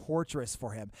just torturous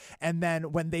for him. And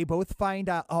then when they both find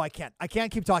out, I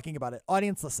can't keep talking about it.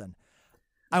 Audience, listen.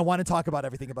 I want to talk about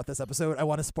everything about this episode. I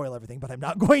want to spoil everything, but I'm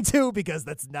not going to, because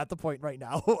that's not the point right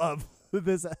now of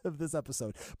this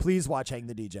episode. Please watch Hang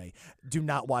the DJ. Do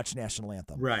not watch National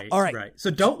Anthem. Right. All right. Right.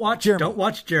 So don't watch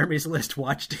Jeremy's list.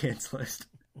 Watch Dan's list.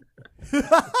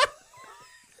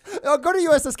 Oh, go to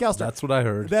USS Callister. That's what I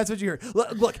heard. That's what you heard.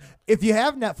 Look, if you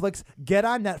have Netflix, get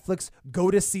on Netflix. Go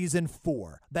to season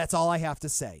 4. That's all I have to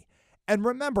say. And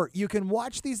remember, you can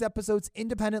watch these episodes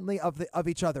independently of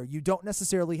each other. You don't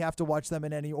necessarily have to watch them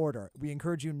in any order. We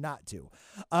encourage you not to.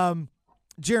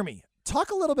 Jeremy, talk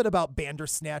a little bit about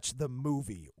Bandersnatch, the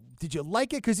movie. Did you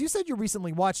like it? Because you said you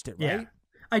recently watched it, right? Yeah.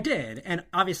 I did, and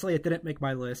obviously it didn't make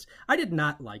my list. I did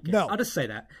not like it. No. I'll just say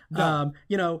that. No.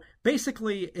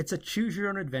 Basically, it's a choose your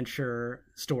own adventure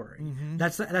story. Mm-hmm.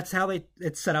 That's how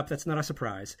it's set up. That's not a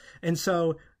surprise. And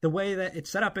so the way that it's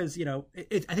set up is,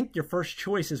 I think your first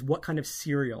choice is what kind of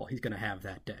cereal he's going to have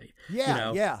that day.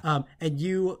 Yeah, yeah. And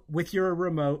you, with your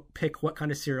remote, pick what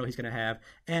kind of cereal he's going to have.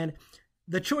 And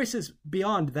the choices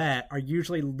beyond that are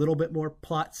usually a little bit more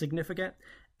plot significant.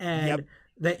 And Yep.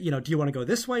 that, do you want to go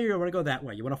this way or do you want to go that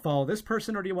way? You want to follow this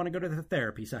person or do you want to go to the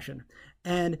therapy session?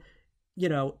 And,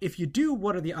 if you do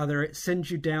one or the other, it sends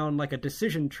you down like a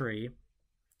decision tree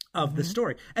of the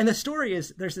story. And the story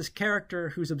is there's this character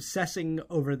who's obsessing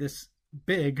over this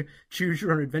big choose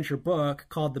your own adventure book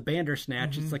called The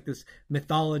Bandersnatch. It's like this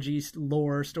mythology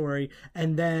lore story.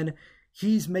 And then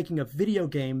he's making a video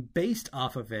game based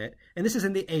off of it. And this is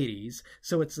in the 80s.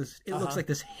 So it looks like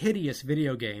this hideous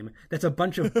video game that's a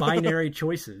bunch of binary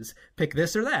choices. Pick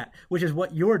this or that, which is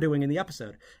what you're doing in the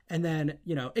episode. And then,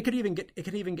 it could even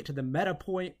get to the meta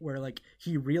point where like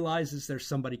he realizes there's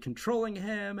somebody controlling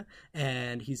him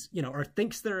and he's, or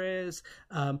thinks there is.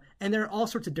 And there are all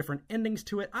sorts of different endings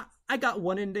to it. I got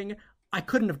one ending. I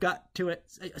couldn't have got to it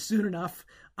soon enough.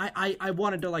 I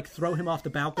wanted to like throw him off the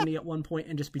balcony at one point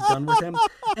and just be done with him.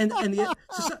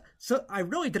 So I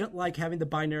really didn't like having the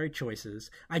binary choices.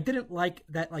 I didn't like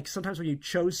that like sometimes when you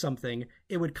chose something,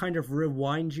 it would kind of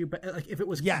rewind you. But like if it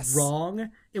was wrong,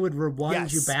 it would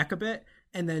rewind you back a bit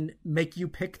and then make you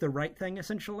pick the right thing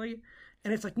essentially.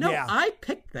 And it's like, no, I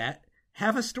picked that.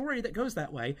 Have a story that goes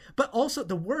that way. But also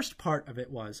the worst part of it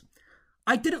was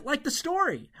I didn't like the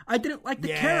story. I didn't like the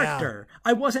character.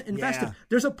 I wasn't invested. Yeah.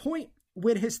 There's a point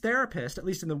when his therapist, at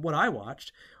least in what I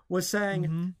watched, was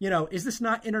saying, is this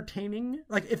not entertaining?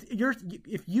 Like if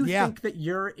you think that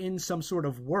you're in some sort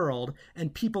of world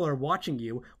and people are watching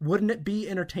you, wouldn't it be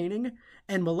entertaining?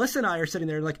 And Melissa and I are sitting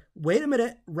there like, wait a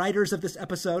minute, writers of this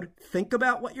episode, think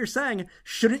about what you're saying.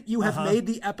 Shouldn't you have made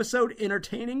the episode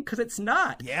entertaining? Because it's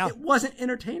not. Yeah. It wasn't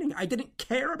entertaining. I didn't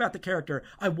care about the character.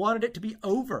 I wanted it to be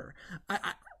over.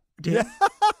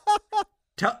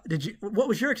 What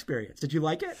was your experience? Did you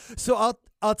like it? So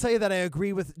I'll tell you that I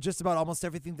agree with just about almost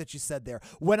everything that you said there.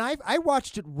 When I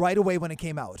watched it right away when it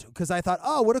came out, because I thought,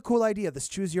 oh, what a cool idea, this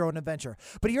choose your own adventure.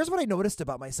 But here's what I noticed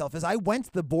about myself is I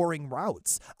went the boring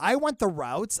routes. I went the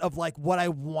routes of like what I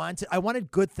wanted. I wanted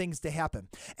good things to happen.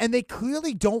 And they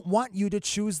clearly don't want you to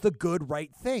choose the good,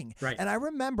 right thing. Right. And I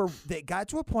remember they got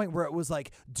to a point where it was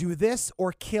like, do this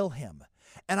or kill him.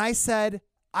 And I said,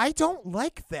 I don't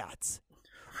like that.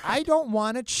 I don't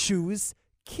want to choose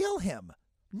kill him.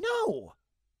 No.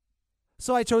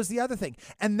 So I chose the other thing.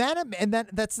 And then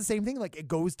that's the same thing. Like it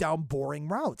goes down boring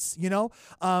routes,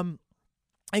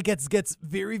 It gets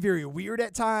very, very weird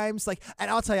at times. Like, and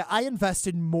I'll tell you, I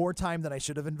invested more time than I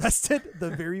should have invested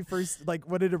the very first, like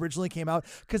when it originally came out,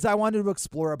 because I wanted to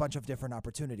explore a bunch of different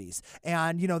opportunities.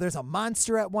 And, there's a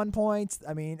monster at one point.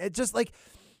 I mean, it just like,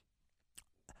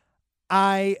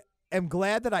 I am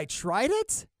glad that I tried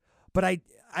it. But I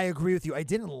agree with you. I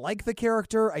didn't like the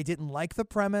character. I didn't like the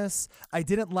premise. I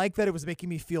didn't like that it was making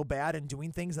me feel bad and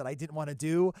doing things that I didn't want to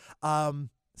do.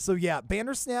 So yeah,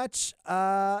 Bandersnatch.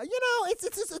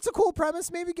 It's a cool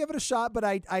premise. Maybe give it a shot, but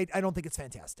I don't think it's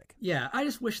fantastic. Yeah, I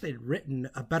just wish they'd written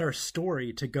a better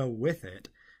story to go with it.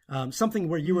 Something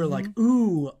where you were like,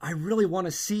 ooh, I really want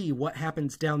to see what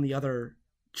happens down the other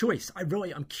choice.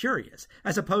 I'm curious,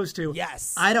 as opposed to,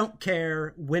 yes, I don't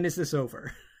care. When is this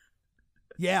over?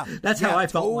 Yeah. That's how I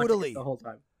felt totally. The whole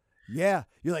time. Yeah.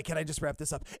 You're like, can I just wrap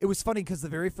this up? It was funny because the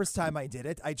very first time I did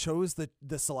it, I chose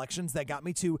the selections that got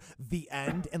me to the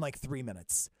end in like 3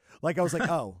 minutes. Like I was like,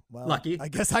 oh, well, lucky. I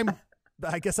guess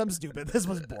I'm stupid. This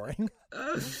was boring.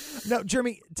 No,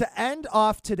 Jeremy, to end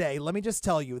off today, let me just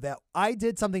tell you that I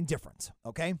did something different.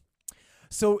 Okay.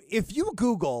 So if you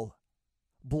Google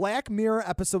Black Mirror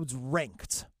episodes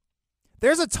ranked,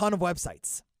 there's a ton of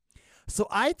websites. So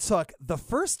I took the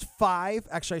first 5,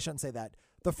 actually I shouldn't say that,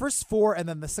 the first 4 and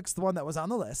then the 6th one that was on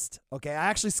the list. Okay, I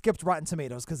actually skipped Rotten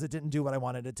Tomatoes because it didn't do what I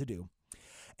wanted it to do.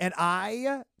 And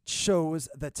I chose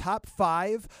the top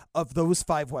 5 of those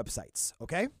 5 websites,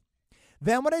 okay?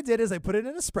 Then what I did is I put it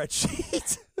in a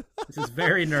spreadsheet. This is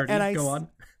very nerdy. And Go on.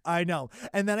 I know.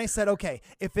 And then I said, okay,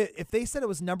 if they said it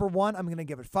was number 1, I'm going to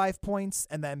give it 5 points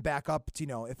and then back up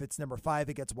to, if it's number 5,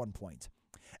 it gets 1 point.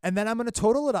 And then I'm going to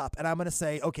total it up and I'm going to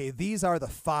say, okay, these are the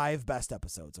 5 best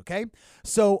episodes. Okay.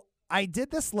 So I did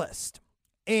this list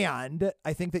and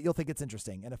I think that you'll think it's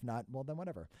interesting. And if not, well, then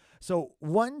whatever. So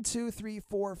 1, 2, 3,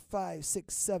 4, 5,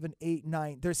 6, 7, 8,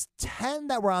 9. There's 10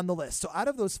 that were on the list. So out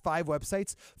of those 5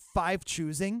 websites, 5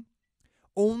 choosing,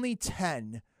 only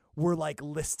 10 were like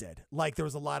listed. Like there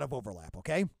was a lot of overlap.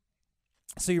 Okay.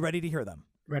 So you ready to hear them?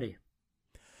 Ready.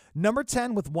 Number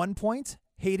 10 with 1 point,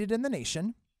 Hated in the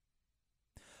Nation.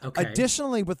 Okay.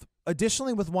 Additionally with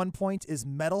 1 point is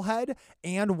Metalhead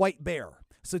and White Bear.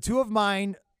 So 2 of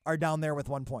mine are down there with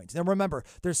 1 point. Now remember,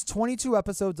 there's 22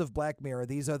 episodes of Black Mirror.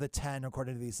 These are the 10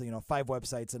 according to these, 5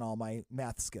 websites and all my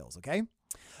math skills. Okay.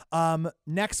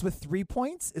 Next with 3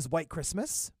 points is White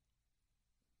Christmas.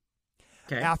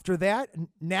 Okay. After that,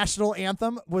 National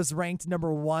Anthem was ranked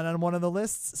number 1 on one of the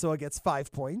lists, so it gets 5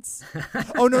 points.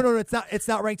 Oh no, it's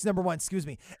not ranked number 1. Excuse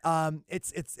me.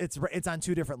 It's on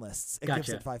 2 different lists. It gives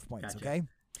it 5 points. Gotcha. Okay.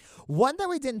 One that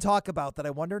we didn't talk about that I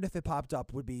wondered if it popped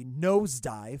up would be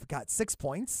Nosedive. Got 6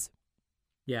 points.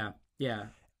 Yeah. Yeah.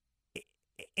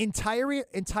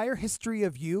 Entire History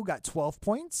of You got 12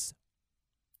 points.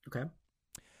 Okay.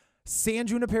 San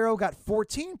Junipero got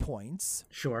 14 points.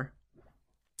 Sure.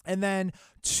 And then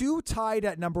 2 tied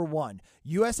at number 1.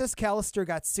 USS Callister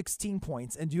got 16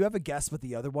 points. And do you have a guess what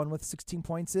the other one with 16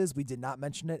 points is? We did not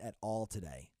mention it at all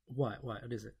today. What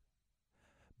is it?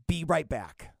 Be Right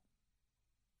Back.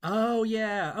 Oh,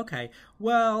 yeah. Okay.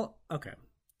 Well, okay.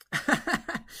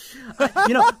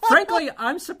 Frankly,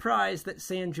 I'm surprised that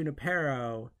San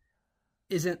Junipero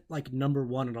isn't like number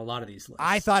 1 in a lot of these lists.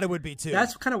 I thought it would be too.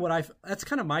 That's kind of that's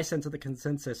kind of my sense of the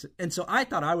consensus. And so I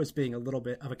thought I was being a little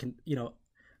bit of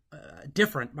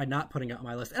different by not putting it on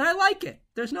my list. And I like it.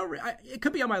 There's no, it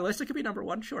could be on my list. It could be number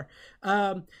 1. Sure.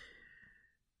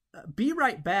 Be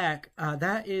Right Back.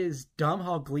 That is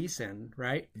Domhnall Gleeson,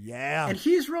 right? Yeah. And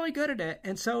he's really good at it.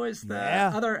 And so is the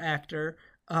other actor.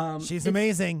 She's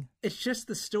amazing. It's just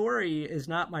the story is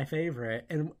not my favorite,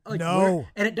 and like no,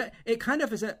 and it kind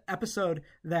of is an episode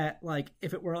that like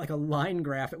if it were like a line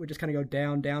graph, it would just kind of go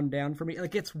down, down, down for me. Like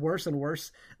it gets worse and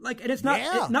worse. Like, and it's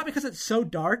not because it's so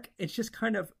dark. It's just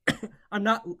kind of I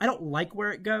don't like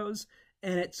where it goes,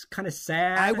 and it's kind of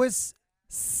sad. I was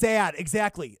sad,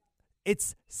 exactly.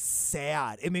 It's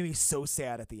sad. It made me so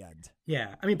sad at the end.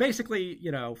 Yeah. I mean, basically,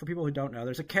 for people who don't know,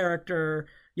 there's a character,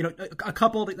 a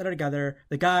couple that are together,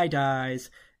 the guy dies,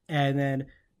 and then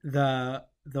the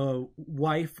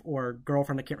wife or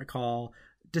girlfriend, I can't recall,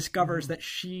 discovers that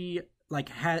she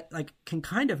can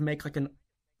kind of make like an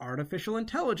artificial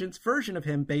intelligence version of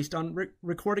him based on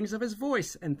recordings of his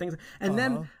voice and things. And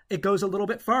then it goes a little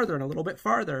bit farther and a little bit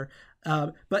farther.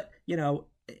 But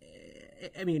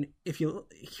I mean, if you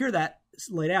hear that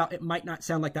laid out, it might not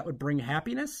sound like that would bring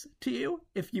happiness to you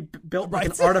if you built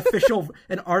like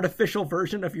an artificial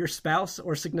version of your spouse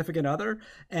or significant other.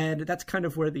 And that's kind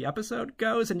of where the episode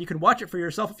goes. And you can watch it for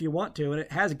yourself if you want to. And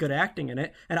it has good acting in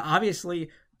it. And obviously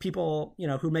people,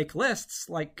 who make lists,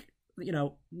 like,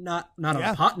 not on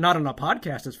a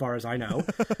podcast, as far as I know,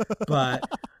 but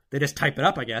they just type it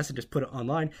up, I guess, and just put it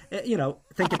online,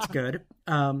 think it's good.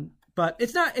 But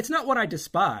it's not what I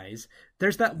despise.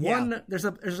 There's that one. There's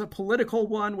a political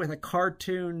one with a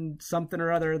cartoon something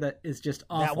or other that is just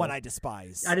awful. That one I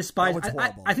despise. I despise.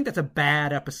 I think that's a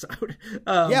bad episode.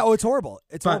 It's horrible.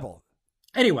 It's horrible.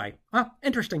 Anyway,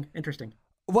 interesting.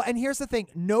 Well, and here's the thing.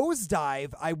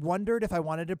 Nosedive, I wondered if I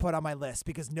wanted to put on my list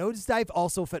because Nosedive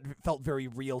also felt very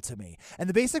real to me. And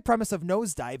the basic premise of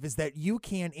Nosedive is that you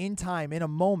can, in time, in a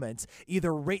moment,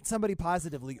 either rate somebody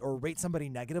positively or rate somebody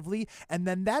negatively, and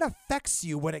then that affects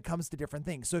you when it comes to different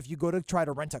things. So if you go to try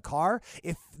to rent a car,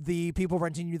 if the people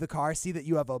renting you the car see that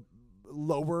you have a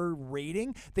lower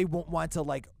rating, they won't want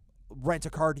to rent a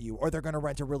car to you, or they're going to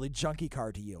rent a really junky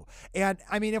car to you. And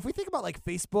I mean, if we think about like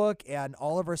Facebook and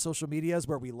all of our social medias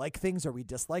where we like things or we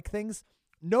dislike things,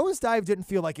 Nosedive didn't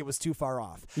feel like it was too far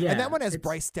off. Yeah, and that one has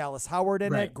Bryce Dallas Howard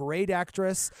in it, great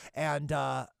actress, and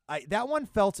that one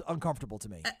felt uncomfortable to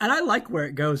me. And I like where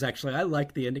it goes, actually. I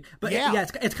like the ending. But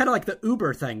it's kind of like the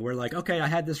Uber thing where like, okay, I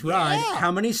had this ride.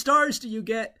 How many stars do you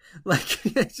get? Like,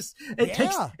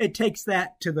 it takes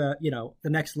that to the, the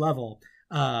next level.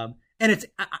 And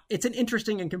it's an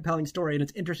interesting and compelling story, and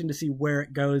it's interesting to see where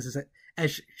it goes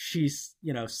as she's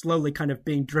slowly kind of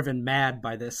being driven mad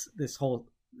by this whole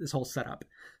setup.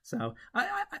 So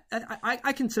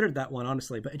I considered that one,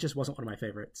 honestly, but it just wasn't one of my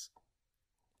favorites.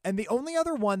 And the only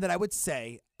other one that I would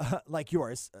say, like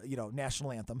yours,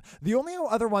 National Anthem, the only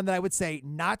other one that I would say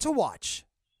not to watch,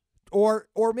 or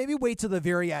maybe wait till the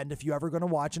very end if you're ever going to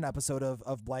watch an episode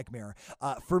of Black Mirror.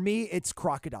 For me, it's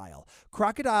Crocodile.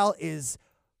 Crocodile is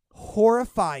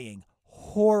horrifying,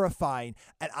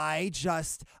 and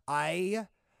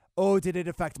did it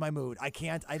affect my mood? I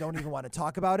don't even want to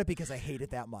talk about it because I hate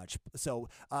it that much. So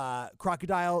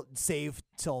Crocodile, save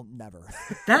till never.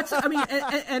 That's, I mean,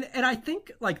 and I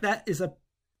think like that is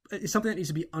something that needs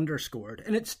to be underscored,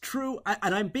 and it's true.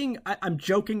 I'm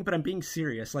joking, but I'm being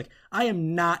serious. Like, I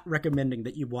am not recommending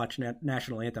that you watch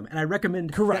National Anthem, and I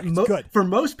recommend good for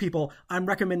most people. I'm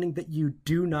recommending that you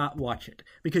do not watch it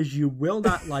because you will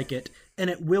not like it, and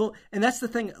it will. And that's the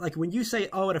thing. Like when you say,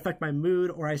 "Oh, it affected my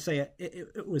mood," or I say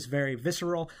it was very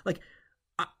visceral. Like,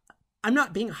 I'm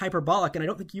not being hyperbolic, and I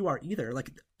don't think you are either.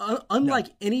 Like, unlike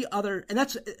any other, and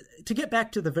that's, to get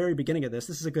back to the very beginning of this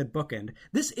is a good bookend.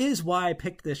 This is why I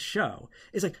picked this show.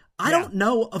 It's like, I don't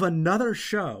know of another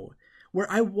show where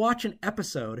I watch an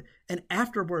episode and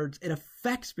afterwards it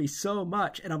affects me so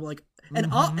much, and I'm like,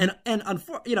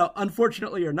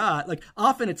 unfortunately or not, like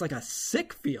often it's like a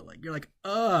sick feeling. You're like,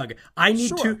 ugh, I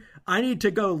need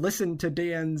to go listen to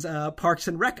Dan's Parks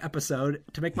and Rec episode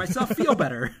to make myself feel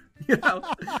better.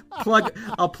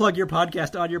 I'll plug your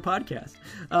podcast on your podcast.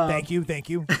 Thank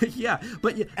you. Yeah,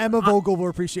 but Emma Vogel will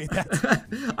appreciate that.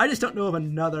 I just don't know of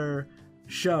another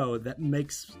show that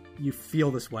makes you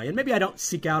feel this way. And maybe I don't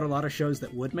seek out a lot of shows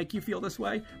that would make you feel this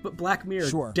way, but Black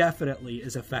Mirror definitely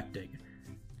is affecting.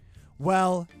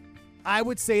 Well, I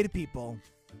would say to people,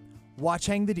 watch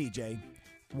Hang the DJ,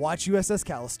 watch USS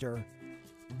Callister,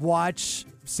 watch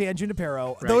San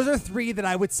Junipero. Right. Those are 3 that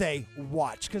I would say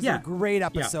watch because they're great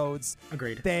episodes. Yeah.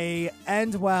 Agreed. They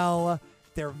end well.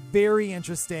 They're very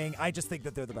interesting. I just think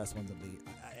that they're the best ones of the.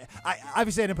 I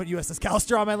obviously I didn't put USS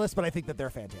Callister on my list, but I think that they're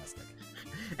fantastic.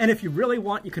 And if you really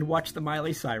want, you can watch the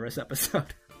Miley Cyrus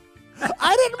episode.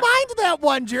 I didn't mind that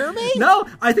one, Jeremy. No,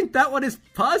 I think that one is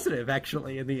positive,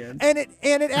 actually, in the end. And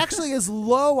it actually is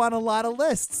low on a lot of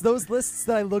lists. Those lists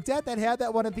that I looked at that had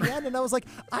that one at the end, and I was like,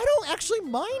 I don't actually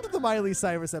mind the Miley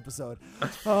Cyrus episode.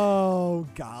 Oh,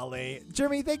 golly.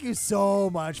 Jeremy, thank you so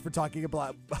much for talking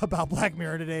about Black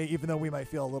Mirror today, even though we might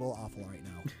feel a little awful right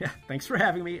now. Yeah, thanks for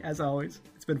having me, as always.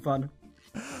 It's been fun.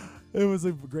 It was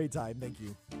a great time. Thank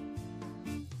you.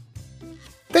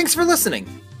 Thanks for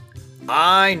listening.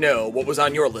 I know what was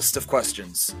on your list of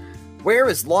questions. Where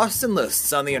is Lost in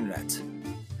Lists on the internet?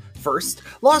 First,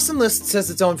 Lost in Lists has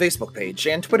its own Facebook page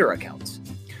and Twitter account.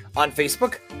 On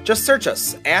Facebook, just search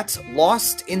us at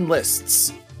Lost in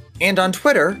Lists. And on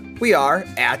Twitter, we are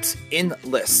at In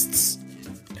Lists.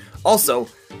 Also,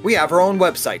 we have our own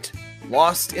website,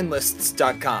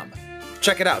 lostinlists.com.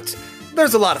 Check it out.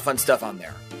 There's a lot of fun stuff on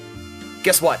there.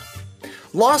 Guess what?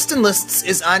 Lost in Lists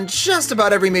is on just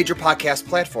about every major podcast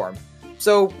platform.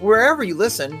 So wherever you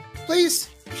listen, please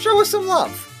show us some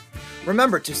love.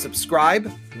 Remember to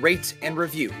subscribe, rate, and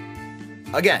review.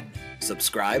 Again,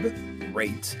 subscribe,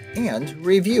 rate, and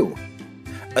review.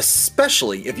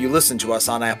 Especially if you listen to us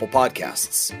on Apple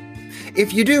Podcasts.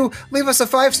 If you do, leave us a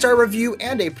 5-star review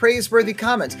and a praiseworthy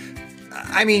comment.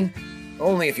 I mean,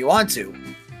 only if you want to.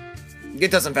 It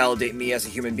doesn't validate me as a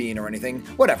human being or anything.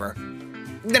 Whatever.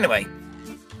 Anyway,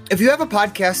 if you have a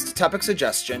podcast topic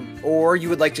suggestion, or you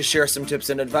would like to share some tips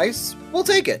and advice, we'll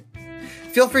take it.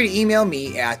 Feel free to email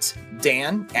me at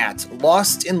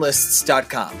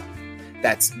dan@lostinlists.com.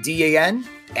 That's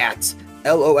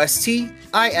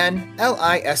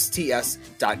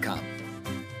DAN@LOSTINLISTS.com.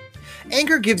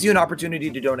 Anchor gives you an opportunity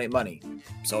to donate money.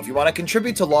 So if you want to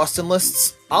contribute to Lost in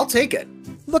Lists, I'll take it.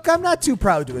 Look, I'm not too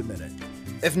proud to admit it.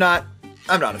 If not,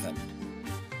 I'm not offended.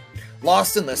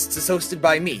 Lost in Lists is hosted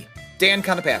by me, Dan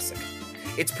Konopasek.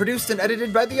 It's produced and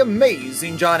edited by the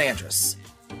amazing John Andrus.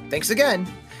 Thanks again,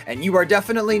 and you are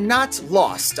definitely not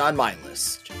lost on my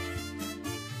list.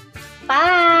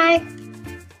 Bye!